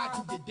wanna die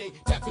to your day,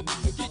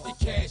 definitely get the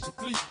cash and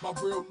fleet. My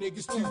real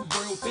niggas do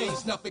real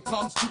things, nothing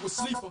comes to a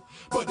sleeper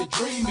but a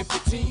dream. If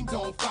your team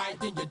don't fight,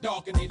 then you're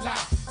dark in their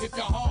life. If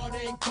your heart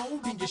ain't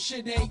cold, then your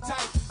shit ain't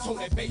tight. Tone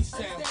that bass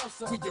down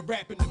when you're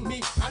rapping to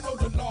me. I know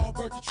the law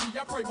bird the tree,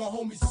 I pray my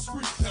homies is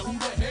free. Now who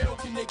the hell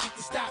can they get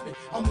to stop it?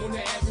 I'm on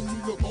the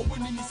avenue, look,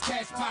 open in these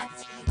cash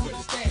pockets. Where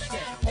the stash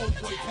at? Old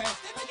boy past,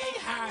 that nigga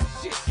ain't high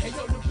shit. Hey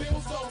yo, the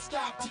bills don't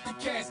stop till the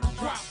cash can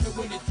drop. And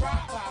when it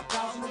drop,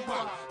 5,000 a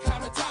rock.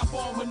 Counter top,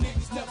 all my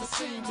niggas never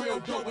seen real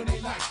dope in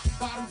they life.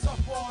 Bottoms up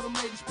for all them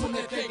ladies, putting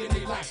that thing in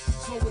they life.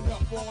 Slowing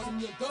up for all them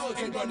young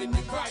thugs, ain't running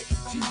it right.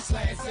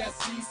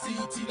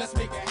 T/SCCT, let's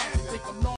make it happen. Think I'm